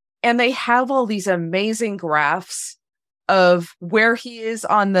person. And they have all these amazing graphs of where he is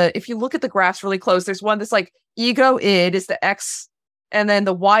on if you look at the graphs really close, there's one that's like ego id is the X, and then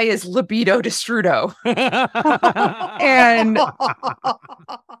the Y is libido destrudo. And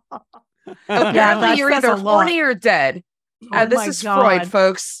apparently that you're says either a lot. horny or dead. Oh This my is God. Freud,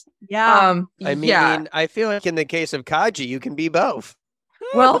 folks. Yeah. I mean, yeah. I feel like in the case of Kaji, you can be both.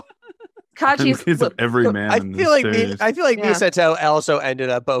 Well, In the Kaji's case of every man. I in feel like this I feel like Yeah. Misato also ended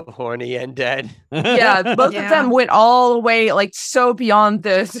up both horny and dead. yeah, both Yeah. of them went all the way like so beyond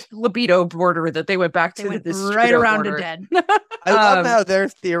the libido border that they went back They to went this right around to dead. I love Um, how their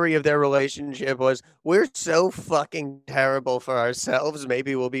theory of their relationship was we're so fucking terrible for ourselves,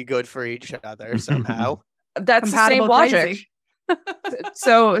 maybe we'll be good for each other somehow. That's the same Compatible logic. crazy.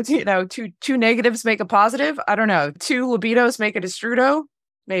 So two negatives make a positive. I don't know. Two libidos make a destrudo.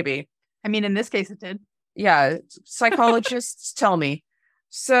 Maybe. I mean, in this case, it did. Yeah, psychologists tell me.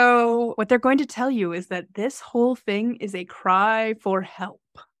 So, What they're going to tell you is that this whole thing is a cry for help.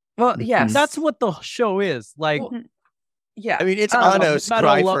 well, yes, That's what the show is. Like, Well, yeah, I mean, it's Um, Ano's meta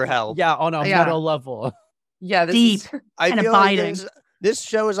cry lo- for help. Yeah, on a Yeah. meta level. yeah. This Deep. is I and feel like abiding. this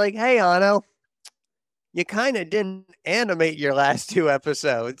show is like, hey, Ano, you kind of didn't animate your last two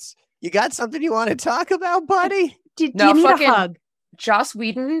episodes. You got something you want to talk about, buddy? Do No, you need fucking- a hug? Joss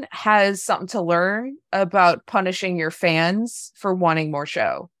Whedon has something to learn about punishing your fans for wanting more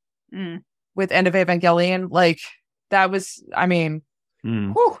show. Mm. With End of Evangelion, like that was, I mean,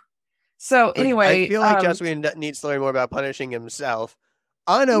 Hmm. whew. So Like, anyway, I feel like Joss Whedon needs to learn more about punishing himself.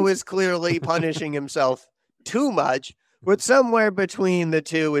 Ano is clearly punishing himself too much, but somewhere between the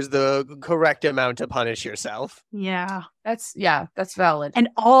two is the correct amount to punish yourself. Yeah. that's valid. And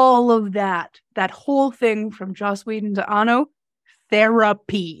all of that whole thing from Joss Whedon to Ano,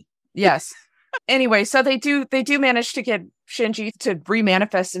 therapy. Yes. Anyway, so they do manage to get Shinji to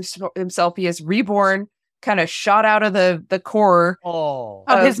remanifest himself. He is reborn, kind of shot out of the core Oh.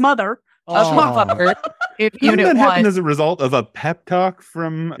 Of Of- his mother. of Oh. motherfucker. If Doesn't Unit that happen 1, as a result of a pep talk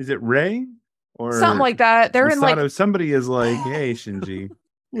from, is it Ray? Or something like that. They're in like, Misato? Somebody is like, hey, Shinji,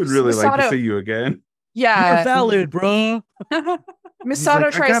 would really like to Misato- see you again. You're yeah. valid, bro. He's Misato like, I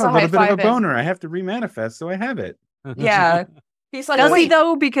tries got to a high little bit of five a him. boner. I have to remanifest, so I have it. Yeah. He's like, Does he wait,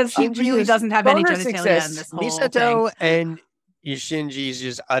 though? Because he Shinji really is- doesn't have any boners genitalia in exist. this whole thing. Misato and Shinji's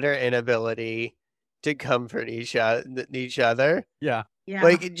just utter inability to comfort each other. Yeah. Yeah.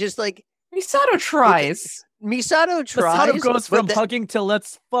 Like, it just like Misato tries. Misato tries. Misato goes but from the- hugging to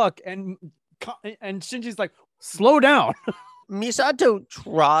let's fuck, and Shinji's like, slow down. Misato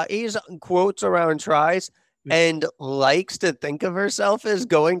tries, quotes around tries, and likes to think of herself as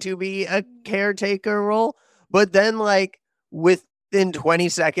going to be a caretaker role. But then, like, within 20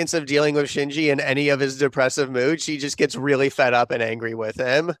 seconds of dealing with Shinji and any of his depressive moods, she just gets really fed up and angry with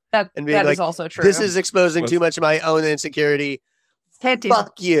him. That And being that is like, also true. This is exposing What's- too much of my own insecurity. Can't do.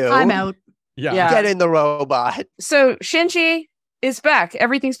 Fuck you. I'm out. Yeah. Yeah. Get in the robot. So Shinji is back.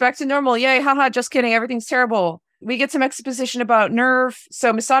 Everything's back to normal. Yay, haha, just kidding. Everything's terrible. We get some exposition about Nerve.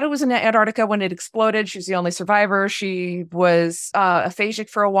 So Misato was in Antarctica when it exploded. She was the only survivor. She was aphasic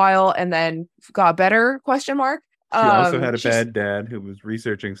for a while and then got better, question mark. She also had a bad dad who was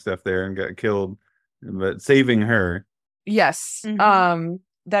researching stuff there and got killed, but saving her. Yes. Mhm.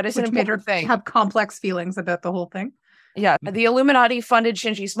 That is Which an made her important thing. have complex feelings about the whole thing. Yeah, the Illuminati funded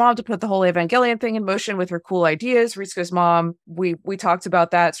Shinji's mom to put the whole Evangelion thing in motion with her cool ideas. Ritsuko's mom, we talked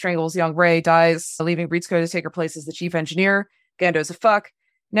about that, strangles young Rei, dies, leaving Ritsuko to take her place as the chief engineer. Gendo's a fuck.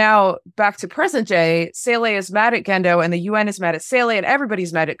 Now, back to present day, Seele is mad at Gendo, and the UN is mad at Seele, and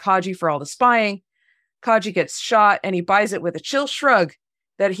everybody's mad at Kaji for all the spying. Kaji gets shot, and he buys it with a chill shrug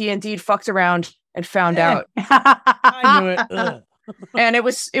that he indeed fucked around and found out. I knew it. Ugh. And it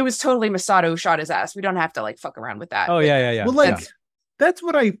was totally Masato who shot his ass. We don't have to fuck around with that. Oh yeah. Well, that's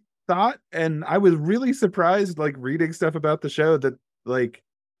what I thought, and I was really surprised, reading stuff about the show that,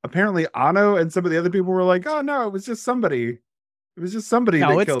 apparently Ano and some of the other people were like, "Oh no, it was just somebody. It was just somebody." No,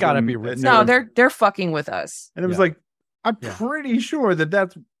 that it's killed gotta him be at Ritsuko. No, Nerve." they're fucking with us. And it was Yeah. like, I'm pretty sure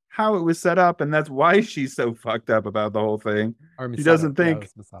that's how it was set up, and that's why she's so fucked up about the whole thing. Or She Misato. doesn't Yeah, it think-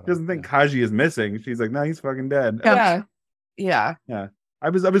 was Misato. She doesn't think Yeah. Kaji is missing. She's like, no, he's fucking dead. Yeah. Yeah. I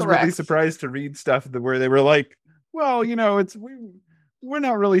was really Correct. surprised to read stuff where they were like, well, we're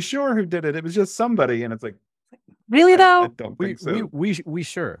not really sure who did it. It was just somebody, and it's like, Really I though? don't We think so. we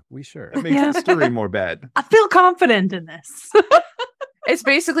sure. That makes Yeah. the story more bad. I feel confident in this. It's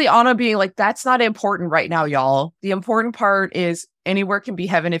basically Anna being like, that's not important right now, y'all. The important part is anywhere can be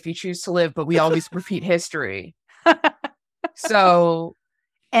heaven if you choose to live, but we always repeat history. So,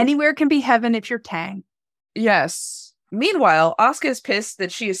 Anywhere can be heaven if you're Tang. yes. Meanwhile, Asuka is pissed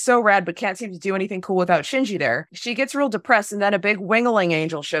that she is so rad but can't seem to do anything cool without Shinji there. She gets real depressed, and then a big wingling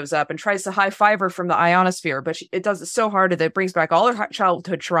angel shows up and tries to high-five her from the ionosphere, but it does it so hard that it brings back all her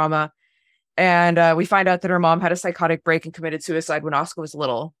childhood trauma. And we find out that her mom had a psychotic break and committed suicide when Asuka was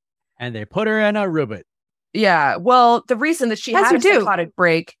little. And they put her in a robot. Yeah, well, the reason that she As had you a do. psychotic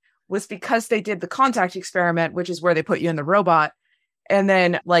break was because they did the contact experiment, which is where they put you in the robot. And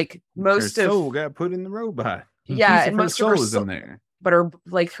then, most Her of soul got put in the robot. yeah, Piece and of her most of soul her is soul, in there. but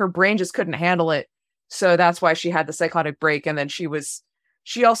her brain just couldn't handle it, so that's why she had the psychotic break. And then she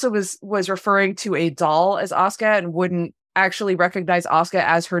also was referring to a doll as Asuka and wouldn't actually recognize Asuka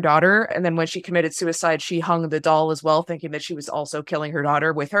as her daughter. And then when she committed suicide, she hung the doll as well, thinking that she was also killing her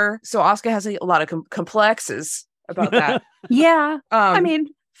daughter with her. So Asuka has a lot of complexes about that. Yeah. I Um, mean,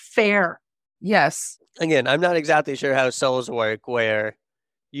 fair. yes. Again, I'm not exactly sure how souls work, where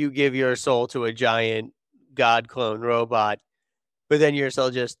you give your soul to a giant god clone robot, but then you're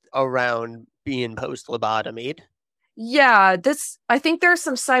still just around being post-lobotomied. Yeah, I think there's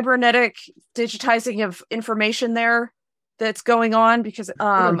some cybernetic digitizing of information there that's going on because What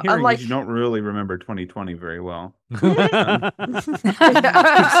I'm hearing unlike is you don't really remember 2020 very well.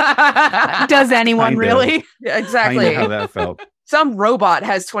 Does anyone Kind of. really? Yeah, I exactly. know how that felt. Some robot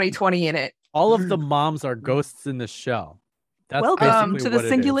has 2020 in it. All of the moms are ghosts in the show. That's Welcome basically to the what it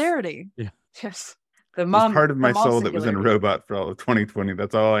is. singularity. Yes. The There's mom part of my the mom soul that was in a singularity. robot for all of 2020.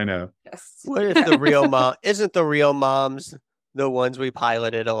 That's all I know. Yes. What if the real mom isn't the real moms the ones we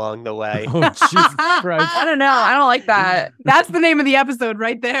piloted along the way? Oh Jesus Christ! I don't know. I don't like that. That's the name of the episode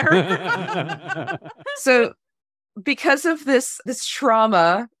right there. So because of this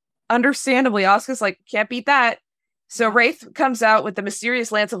trauma, understandably, Asuka's like, can't beat that. So Wraith comes out with the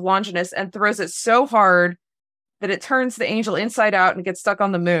mysterious Lance of Longinus and throws it so hard that it turns the angel inside out and gets stuck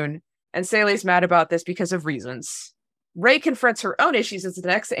on the moon. And Sele's mad about this because of reasons. Rei confronts her own issues as the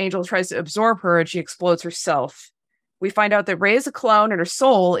next angel tries to absorb her and she explodes herself. We find out that Rei is a clone and her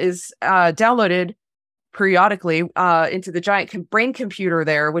soul is downloaded periodically into the giant brain computer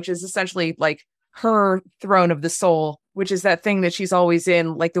there, which is essentially like her throne of the soul, which is that thing that she's always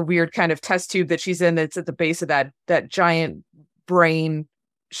in, like the weird kind of test tube that she's in that's at the base of that giant brain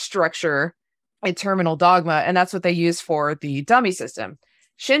structure in Terminal Dogma. And that's what they use for the dummy system.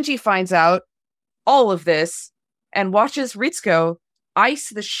 Shinji finds out all of this and watches Ritsuko ice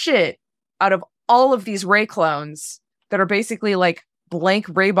the shit out of all of these Rei clones that are basically like blank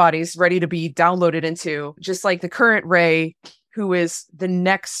Rei bodies ready to be downloaded into, just like the current Rei, who is the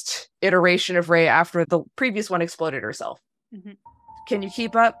next iteration of Rei after the previous one exploded herself. Mhm. Can you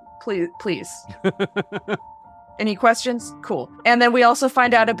keep up? Please. Any questions? Cool. And then we also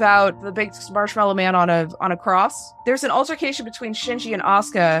find out about the big marshmallow man on a cross. There's an altercation between Shinji and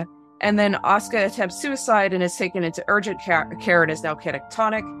Asuka, and then Asuka attempts suicide and is taken into urgent care and is now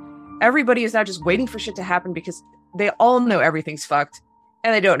catatonic. Everybody is now just waiting for shit to happen because they all know everything's fucked,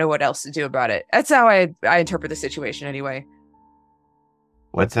 and they don't know what else to do about it. That's how I interpret the situation anyway.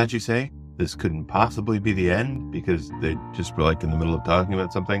 What's that you say? This couldn't possibly be the end because they just were like in the middle of talking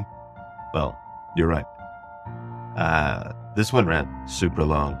about something? Well, you're right. This one ran super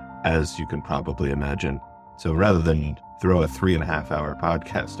long, as you can probably imagine. So rather than throw a 3.5-hour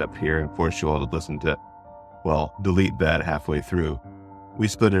podcast up here and force you all to listen to, well, delete that halfway through, we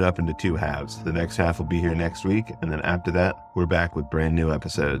split it up into 2 halves. The next half will be here next week, and then after that, we're back with brand new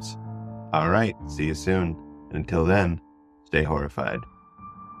episodes. All right, see you soon. And until then, stay horrified.